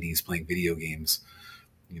throughout the 90s playing video games,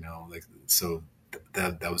 like, so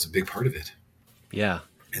that was a big part of it. Yeah.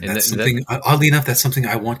 And that's something, oddly enough, that's something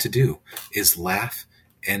I want to do, is laugh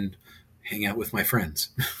and hang out with my friends.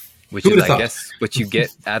 Which is, I guess, what you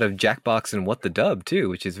get out of Jackbox and What the Dub too,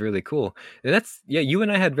 which is really cool. And that's, you and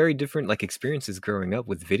I had very different like experiences growing up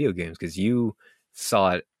with video games, because you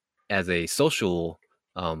saw it as a social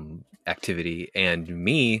activity, and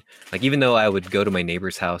me, like, even though I would go to my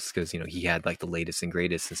neighbor's house because he had like the latest and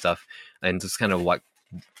greatest and stuff, and just kind of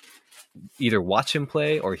either watch him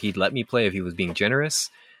play or he'd let me play if he was being generous.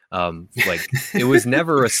 Like it was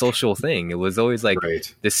never a social thing. It was always like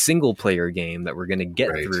this single player game that we're going to get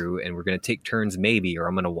through, and we're going to take turns maybe, or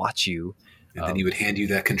I'm going to watch you. And then he would hand you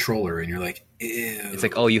that controller and you're like, It's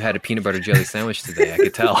like, oh, you had a peanut butter jelly sandwich today. I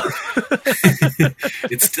could tell.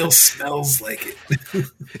 It still smells like it.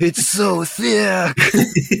 It's so thick.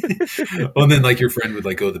 Well, and then like your friend would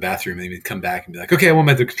like go to the bathroom and he'd come back and be like, okay, I want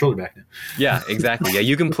my controller back now. Yeah, exactly. Yeah,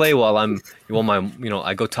 you can play while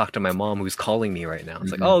I go talk to my mom who's calling me right now.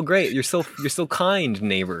 It's like, oh, great, you're so kind,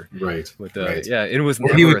 neighbor. Right. Right. Yeah, it was or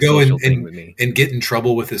never he would a go social thing with me. and get in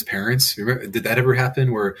trouble with his parents. Remember, did that ever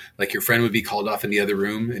happen where like your friend would be called off in the other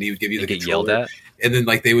room and he would give you the Get controller, yelled at? and then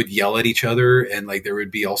like they would yell at each other and like there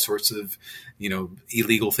would be all sorts of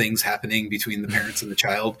illegal things happening between the parents and the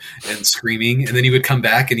child and screaming, and then he would come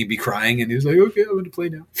back and he'd be crying and he was like, okay, I'm going to play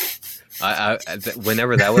now.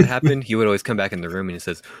 Whenever that would happen, he would always come back in the room and he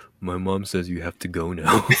says, my mom says you have to go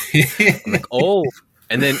now. I'm like, oh.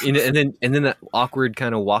 And then that awkward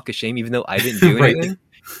kind of walk of shame, even though I didn't do anything.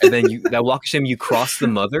 And then that walk of shame, you cross the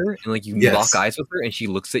mother and like you lock eyes with her and she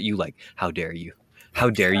looks at you like, how dare you? How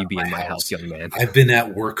dare you be in my house, young man? I've been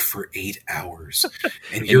at work for 8 hours.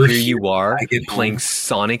 And here you are playing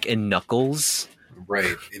Sonic and Knuckles.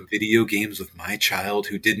 Right. In video games with my child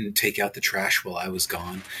who didn't take out the trash while I was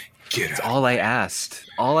gone. That's all I asked.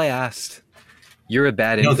 You're a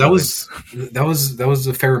bad influence. That was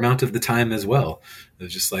a fair amount of the time as well. It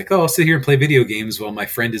was just like, oh, I'll sit here and play video games while my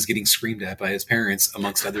friend is getting screamed at by his parents,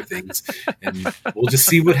 amongst other things, and we'll just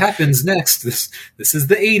see what happens next. This is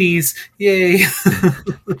the 80s, yay!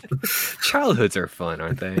 Childhoods are fun,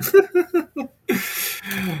 aren't they?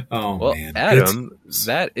 Oh well, man, Adam,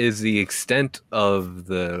 that is the extent of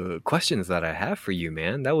the questions that I have for you,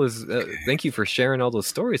 man. That was thank you for sharing all those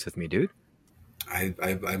stories with me, dude.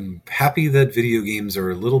 I'm happy that video games are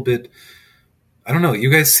a little bit. I don't know. You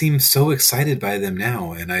guys seem so excited by them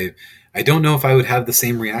now, and I don't know if I would have the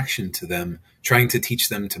same reaction to them trying to teach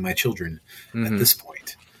them to my children at this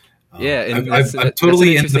point. Yeah, and I'm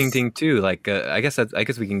totally that's an interesting thing too. Like, I guess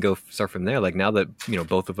we can go start from there. Like now that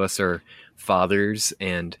both of us are fathers,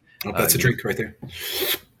 and that's a drink right there.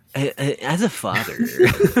 As a father,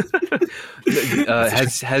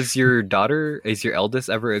 has your eldest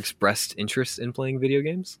ever expressed interest in playing video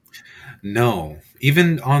games? No,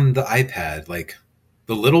 even on the iPad, like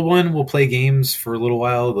the little one will play games for a little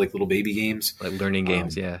while, like little baby games, like learning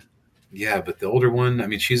games. Yeah, but the older one, I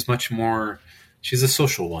mean, she's a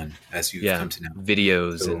social one, as you've come to know.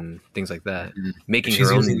 Videos and things like that. Making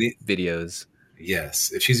her own videos.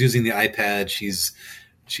 Yes, if she's using the iPad, she's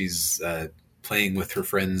playing with her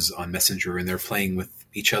friends on Messenger, and they're playing with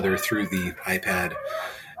each other through the iPad.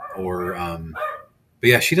 Or, but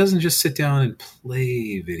yeah, she doesn't just sit down and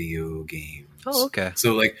play video games. Oh, okay.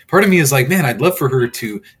 So like, part of me is like, man, I'd love for her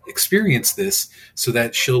to experience this so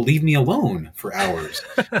that she'll leave me alone for hours.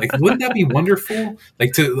 Like, wouldn't that be wonderful?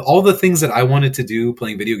 Like, to all the things that I wanted to do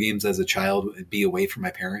playing video games as a child and be away from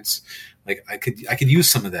my parents. Like, I could use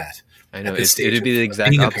some of that. I know it'd be the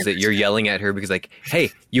exact opposite. You're yelling at her because like,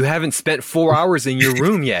 hey, you haven't spent 4 hours in your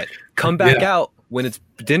room yet. Come back out when it's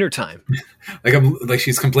dinner time. Like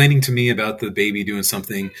she's complaining to me about the baby doing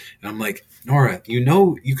something, and I'm like, Nora,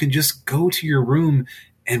 you can just go to your room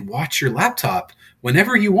and watch your laptop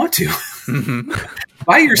whenever you want to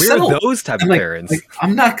by yourself. We're those type of parents. Like,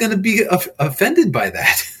 I'm not going to be offended by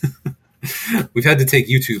that. We've had to take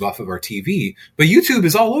YouTube off of our TV, but YouTube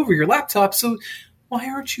is all over your laptop, so why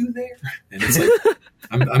aren't you there? And it's like,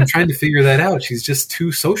 I'm trying to figure that out. She's just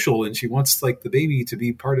too social, and she wants like the baby to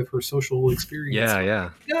be part of her social experience.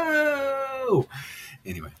 Yeah. No.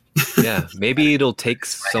 Anyway. Yeah, maybe it'll take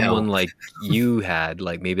someone like you had,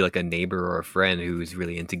 like maybe like a neighbor or a friend who's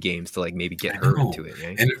really into games to like maybe get her into it.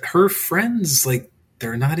 Right? And her friends, like,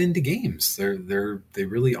 they're not into games. They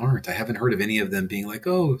really aren't. I haven't heard of any of them being like,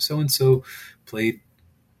 oh, so and so played.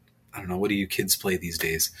 I don't know. What do you kids play these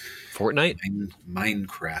days? Fortnite?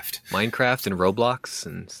 Minecraft and Roblox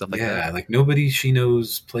and stuff like that. Yeah, like nobody she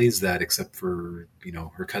knows plays that except for,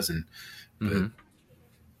 her cousin. But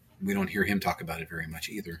we don't hear him talk about it very much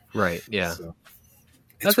either. Right, yeah. So,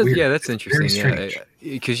 that's weird. Yeah, that's interesting. Yeah,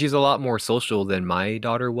 because she's a lot more social than my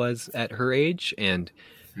daughter was at her age. And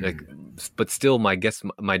like, but still, my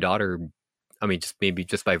daughter, I mean,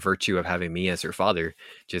 just by virtue of having me as her father,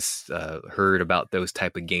 just heard about those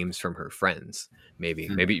type of games from her friends. Maybe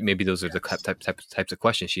those are the types of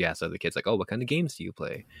questions she asks other kids, like, "Oh, what kind of games do you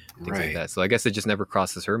play?" Things like that. So I guess it just never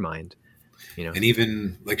crosses her mind, And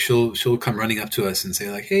even like she'll come running up to us and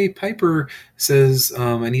say like, "Hey, Piper says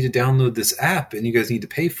I need to download this app, and you guys need to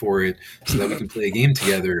pay for it so that we can play a game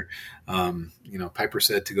together." Piper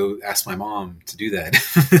said to go ask my mom to do that.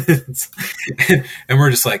 And we're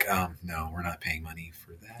just like, no, we're not paying money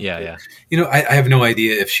for that. Yeah. I have no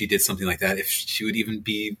idea if she did something like that, if she would even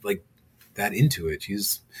be like that into it.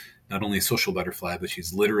 She's not only a social butterfly, but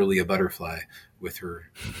she's literally a butterfly with her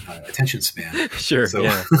attention span. Sure. So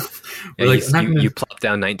Yeah. we're Yeah, like, I'm not you gonna. plop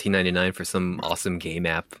down 19.99 for some awesome game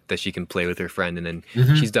app that she can play with her friend, and then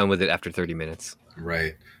Mhm. she's done with it after 30 minutes.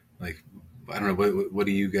 Right. Like, I don't know, what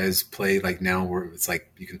do you guys play like now, where it's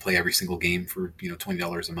like you can play every single game for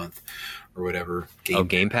 $20 a month or whatever.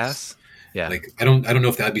 Game Pass. Yeah. Like, I don't know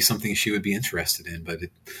if that'd be something she would be interested in, but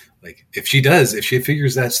like if she does, if she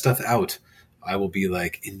figures that stuff out, I will be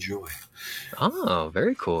like, enjoy. Oh,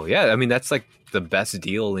 very cool. Yeah, I mean that's like the best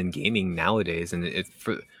deal in gaming nowadays, and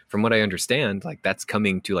from what I understand, like that's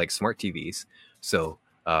coming to like smart TVs. So,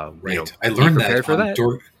 Right. I be learned prepared that for on that.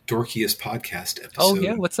 Dorkiest podcast Oh yeah,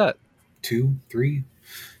 episode what's that? 2, 3.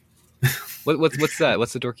 What's that?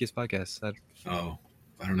 What's the Dorkiest podcast? Oh,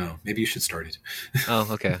 I don't know. Maybe you should start it. Oh,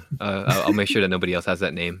 okay. I'll make sure that nobody else has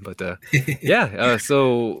that name. But yeah.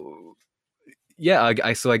 So yeah,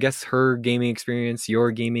 I guess her gaming experience,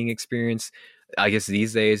 your gaming experience, I guess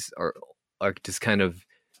these days are just kind of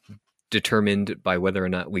determined by whether or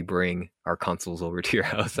not we bring our consoles over to your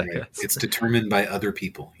house. I Right. guess It's determined by other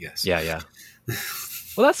people. Yes. Yeah.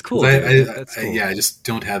 Well, that's cool. That's cool. I just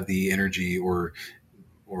don't have the energy or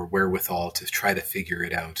wherewithal to try to figure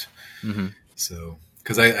it out. Mm-hmm. So,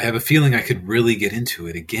 because I have a feeling I could really get into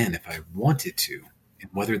it again if I wanted to, and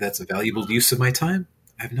whether that's a valuable use of my time,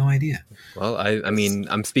 I have no idea. Well, I mean,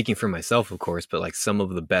 I'm speaking for myself, of course, but like some of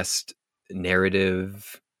the best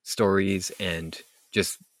narrative stories and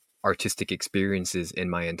just artistic experiences in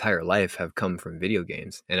my entire life have come from video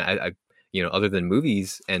games. And I other than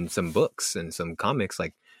movies and some books and some comics,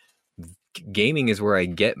 like gaming is where I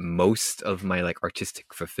get most of my like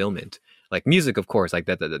artistic fulfillment. Like music, of course, like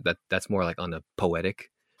that's more like on the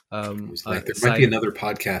poetic. There might be another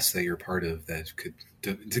podcast that you're part of that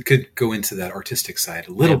could go into that artistic side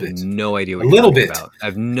a little bit. No idea what you're talking about. I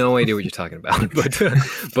have no idea what you're talking about.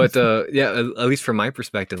 But yeah, at least from my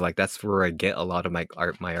perspective, like that's where I get a lot of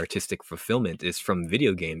my artistic fulfillment is from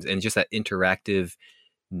video games, and just that interactive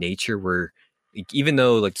nature where even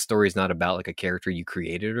though like the story is not about like a character you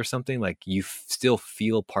created or something, like you still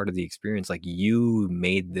feel part of the experience. Like you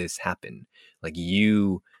made this happen. Like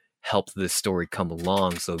you helped this story come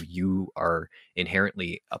along, so you are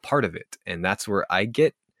inherently a part of it, and that's where I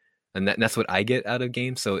get, and that's what I get out of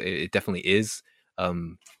games. So it definitely is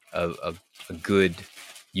a good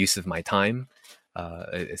use of my time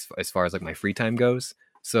as far as like my free time goes.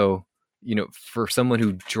 So for someone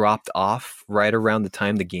who dropped off right around the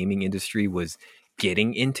time the gaming industry was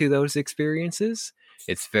getting into those experiences,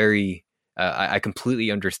 it's very I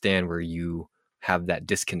completely understand where you have that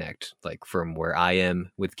disconnect, like from where I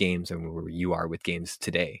am with games and where you are with games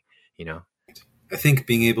today. I think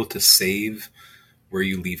being able to save where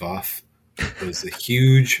you leave off was a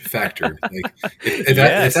huge factor. Like if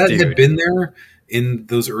that had been there in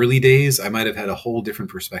those early days, I might have had a whole different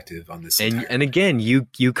perspective on this. And again,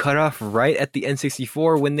 you cut off right at the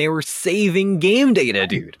N64 when they were saving game data,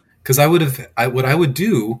 dude. Because what I would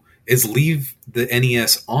do is leave the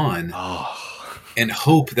NES on and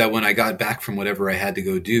hope that when I got back from whatever I had to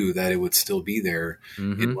go do, that it would still be there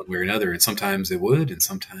in one way or another. And sometimes it would, and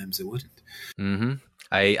sometimes it wouldn't. Mm-hmm.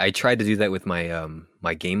 I tried to do that with my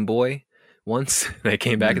my Game Boy once, and I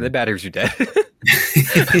came back and the batteries were dead.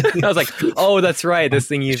 I was like, "Oh, that's right. This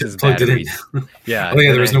thing uses batteries." Yeah. Oh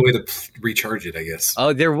yeah, there was no way to recharge it, I guess.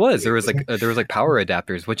 Oh, there was like power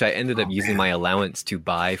adapters, which I ended up using my allowance to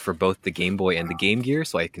buy for both the Game Boy and the Game Gear,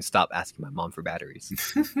 so I can stop asking my mom for batteries.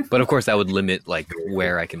 But of course, that would limit like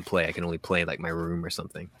where I can play. I can only play like my room or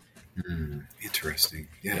something. Interesting.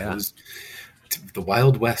 Yeah, it was the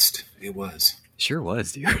Wild West. It was. Sure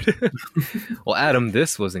was, dude. Well, Adam,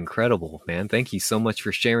 this was incredible, man. Thank you so much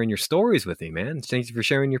for sharing your stories with me, man. Thank you for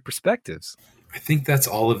sharing your perspectives. I think that's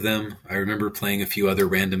all of them. I remember playing a few other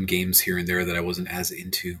random games here and there that I wasn't as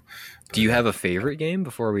into. Do you have a favorite game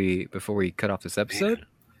before we cut off this episode?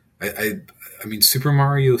 I mean, Super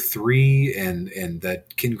Mario 3 and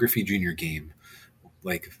that Ken Griffey Jr. game,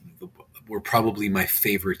 like, were probably my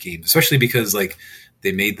favorite games, especially because like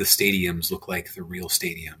they made the stadiums look like the real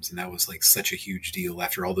stadiums. And that was like such a huge deal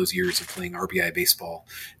after all those years of playing RBI baseball,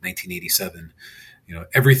 1987.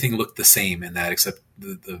 Everything looked the same in that, except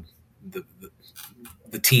the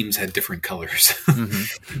teams had different colors.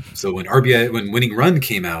 Mm-hmm. So when Winning Run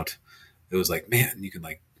came out, it was like, man, you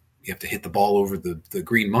have to hit the ball over the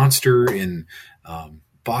green monster in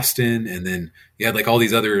Boston. And then you had like all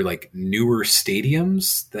these other like newer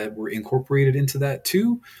stadiums that were incorporated into that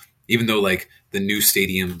too. Even though like the new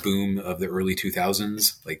stadium boom of the early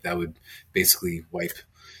 2000s, like that would basically wipe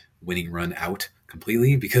Winning Run out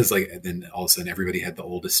completely, because like then all of a sudden everybody had the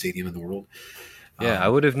oldest stadium in the world. Yeah, I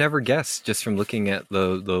would have never guessed just from looking at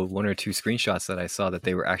the one or two screenshots that I saw that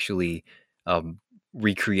they were actually um,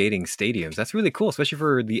 recreating stadiums. That's really cool, especially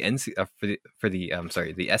for the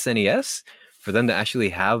the SNES, for them to actually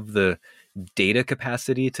have the data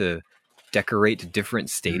capacity to decorate different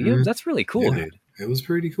stadiums. Mhm. That's really cool, Yeah, dude. it was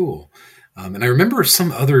pretty cool. And I remember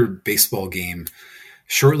some other baseball game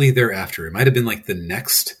shortly thereafter. It might have been like the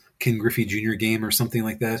next Ken Griffey Jr. game or something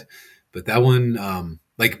like that. But that one,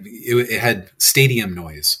 it had stadium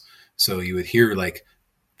noise, so you would hear like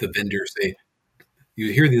the vendor say, you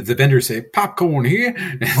would hear the vendor say popcorn here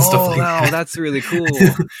and stuff Oh, like wow, that. that's really cool.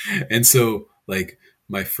 And so like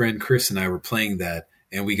my friend Chris and I were playing that,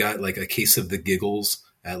 and we got like a case of the giggles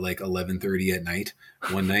at like 11:30 at night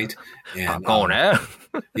one night, and Popcorn, eh?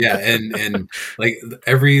 yeah, and like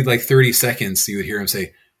every like 30 seconds you would hear him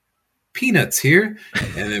say peanuts here,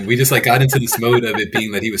 and then we just like got into this mode of it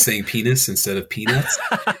being that he was saying penis instead of peanuts,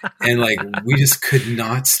 and like we just could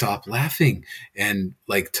not stop laughing, and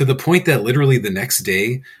like to the point that literally the next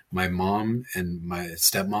day my mom and my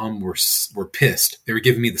stepmom were pissed. They were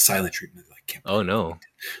giving me the silent treatment, like can't Oh no.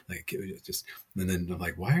 like it was just, and then I'm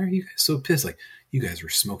like, why are you guys so pissed? Like, you guys were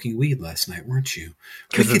smoking weed last night, weren't you?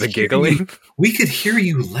 Because of the giggling? We could hear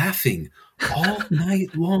you laughing all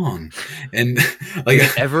night long. And like, Did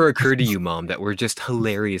it ever occur to you, Mom, that we're just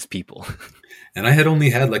hilarious people? and I had only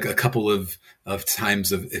had like a couple of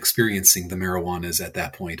times of experiencing the marijuanas at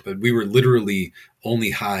that point, but we were literally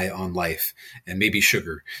only high on life and maybe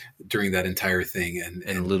sugar during that entire thing. And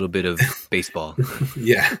a little bit of baseball.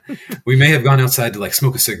 Yeah, we may have gone outside to like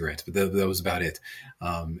smoke a cigarette, but that was about it.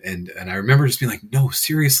 And I remember just being like, no,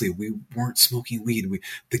 seriously, we weren't smoking weed.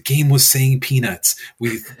 The game was saying peanuts.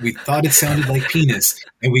 We thought it sounded like penis,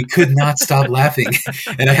 and we could not stop laughing.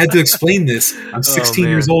 And I had to explain this. I'm 16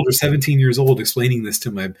 years old or 17 years old, explaining this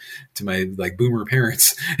to my like boomer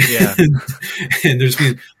parents. Yeah. And there's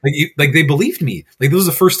been like they believed me. Like this was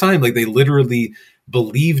the first time like they literally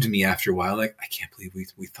believed me after a while. Like, I can't believe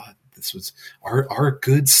we thought this was our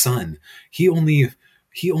good son. He only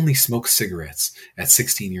smoked cigarettes at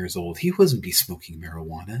 16 years old. He wasn't be smoking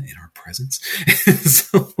marijuana in our presence.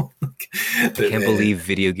 So, I can't believe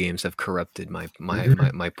video games have corrupted my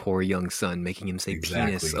poor young son, making him say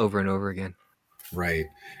penis over and over again. Right.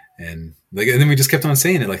 And like, and then we just kept on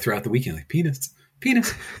saying it like throughout the weekend, like penis,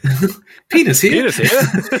 penis, penis here, Penis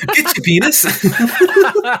here. Get your penis.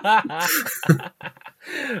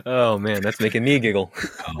 Oh man, that's making me giggle.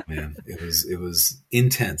 Oh man, it was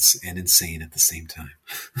intense and insane at the same time.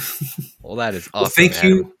 Well, that is awesome. Well, thank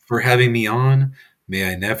you for having me on.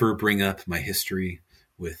 May I never bring up my history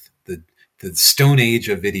with the Stone Age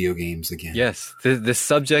of video games again. Yes, the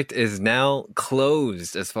subject is now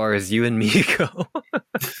closed as far as you and me go.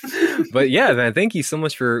 But yeah, man, thank you so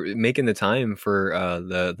much for making the time for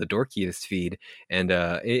the Dorkiest feed, and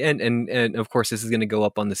of course this is going to go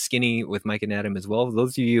up on the Skinny with Mike and Adam as well.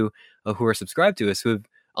 Those of you who are subscribed to us, who have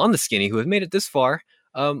on the Skinny, who have made it this far,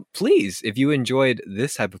 please, if you enjoyed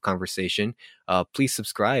this type of conversation, please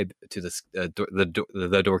subscribe to the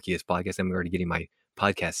Dorkiest podcast. I'm already getting my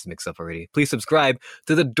podcasts mixed up already. Please subscribe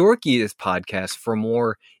to the Dorkiest podcast for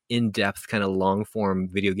more in-depth, kind of long-form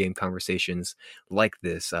video game conversations like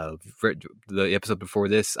this. For the episode before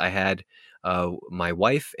this, I had my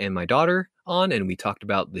wife and my daughter on, and we talked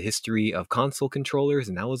about the history of console controllers,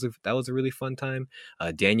 and that was a really fun time.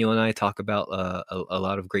 Daniel and I talk about a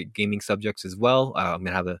lot of great gaming subjects as well. I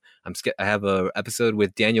have a episode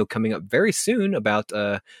with Daniel coming up very soon about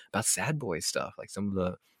sad boy stuff, like some of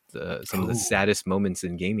the saddest moments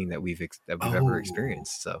in gaming that we've ever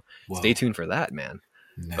experienced. So stay tuned for that, man.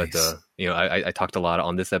 Nice. But I talked a lot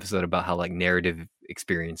on this episode about how like narrative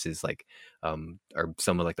experiences like are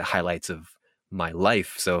some of like the highlights of my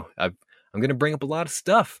life. So I'm gonna bring up a lot of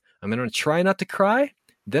stuff. I'm gonna try not to cry.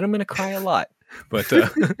 Then I'm gonna cry a lot. But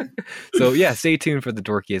so yeah, stay tuned for the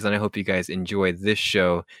Dorkiest, and I hope you guys enjoy this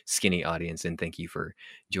show, Skinny audience, and thank you for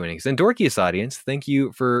joining us. And Dorkiest audience, thank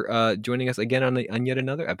you for joining us again on yet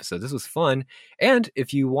another episode. This was fun, and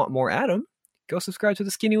if you want more Adam, go subscribe to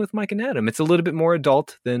the Skinny with Mike and Adam. It's a little bit more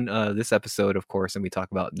adult than this episode, of course, and we talk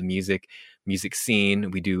about the music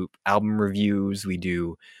scene. We do album reviews. We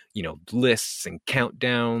do lists and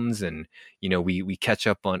countdowns, and we catch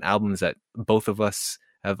up on albums that both of us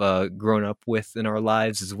have grown up with in our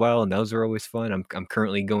lives as well, and those are always fun. I'm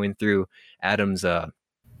currently going through Adam's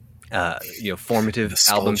formative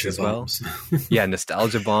nostalgia albums as well. Yeah,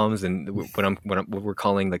 nostalgia bombs, and what we're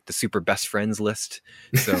calling like the super best friends list.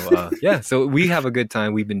 So so we have a good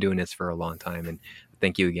time. We've been doing this for a long time, and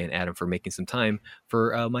thank you again, Adam, for making some time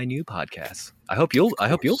for my new podcast. I hope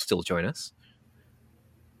you'll still join us.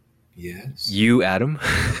 Yes. You, Adam.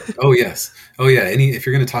 Oh yes. Oh yeah. If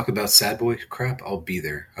you're going to talk about sad boy crap, I'll be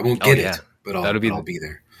there. I won't get it, but I'll be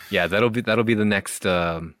there. Yeah, that'll be the next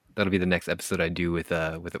episode I do with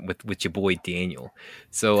your boy Daniel.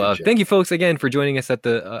 So thank you folks again for joining us at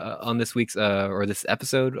the on this week's or this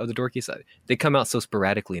episode of the Dorkiest. They come out so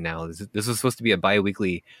sporadically now. This was supposed to be a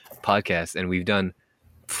bi-weekly podcast, and we've done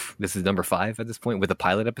this is number 5 at this point with a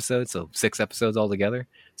pilot episode, so 6 episodes altogether.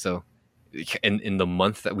 So in the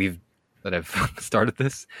month that I've started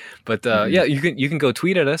this, but yeah, you can go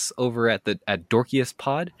tweet at us over at Dorkiest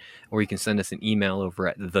Pod, or you can send us an email over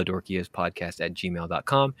at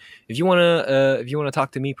thedorkiestpodcast@gmail.com. If you wanna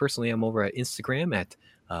talk to me personally, I'm over at Instagram at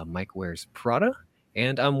Mike Wears Prada,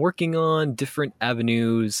 and I'm working on different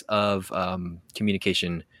avenues of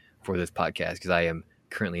communication for this podcast because I am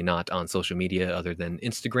currently not on social media other than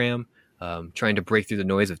Instagram. Trying to break through the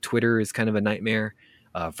noise of Twitter is kind of a nightmare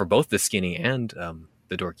for both the Skinny and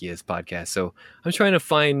the Dorkiest podcast. So I'm trying to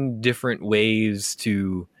find different ways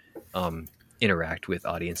to interact with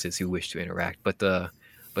audiences who wish to interact. But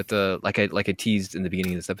like I teased in the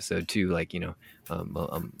beginning of this episode too, like,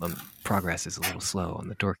 progress is a little slow on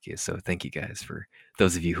the Dorkiest. So thank you guys, for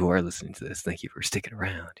those of you who are listening to this. Thank you for sticking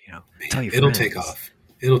around. Tell your It'll friends. take off.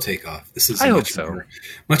 It'll take off. This is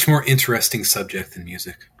much more interesting subject than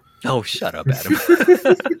music. Oh, shut up, Adam.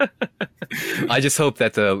 I just hope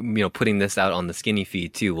that putting this out on the Skinny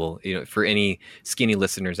feed too will, for any Skinny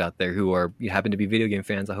listeners out there who happen to be video game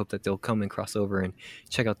fans, I hope that they'll come and cross over and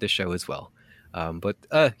check out this show as well.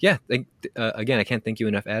 Again, I can't thank you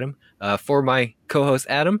enough, Adam. For my co-host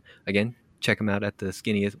Adam, again, check him out at the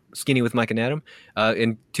Skinny with Mike and Adam,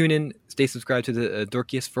 and tune in, stay subscribed to the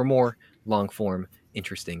Dorkiest for more long form,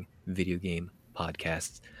 interesting video game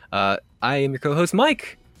podcasts. I am your co-host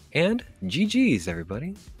Mike. And GG's,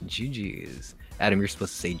 everybody. GG's. Adam, you're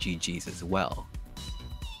supposed to say GG's as well.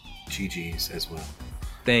 GG's as well.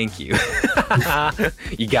 Thank you.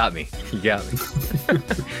 You got me.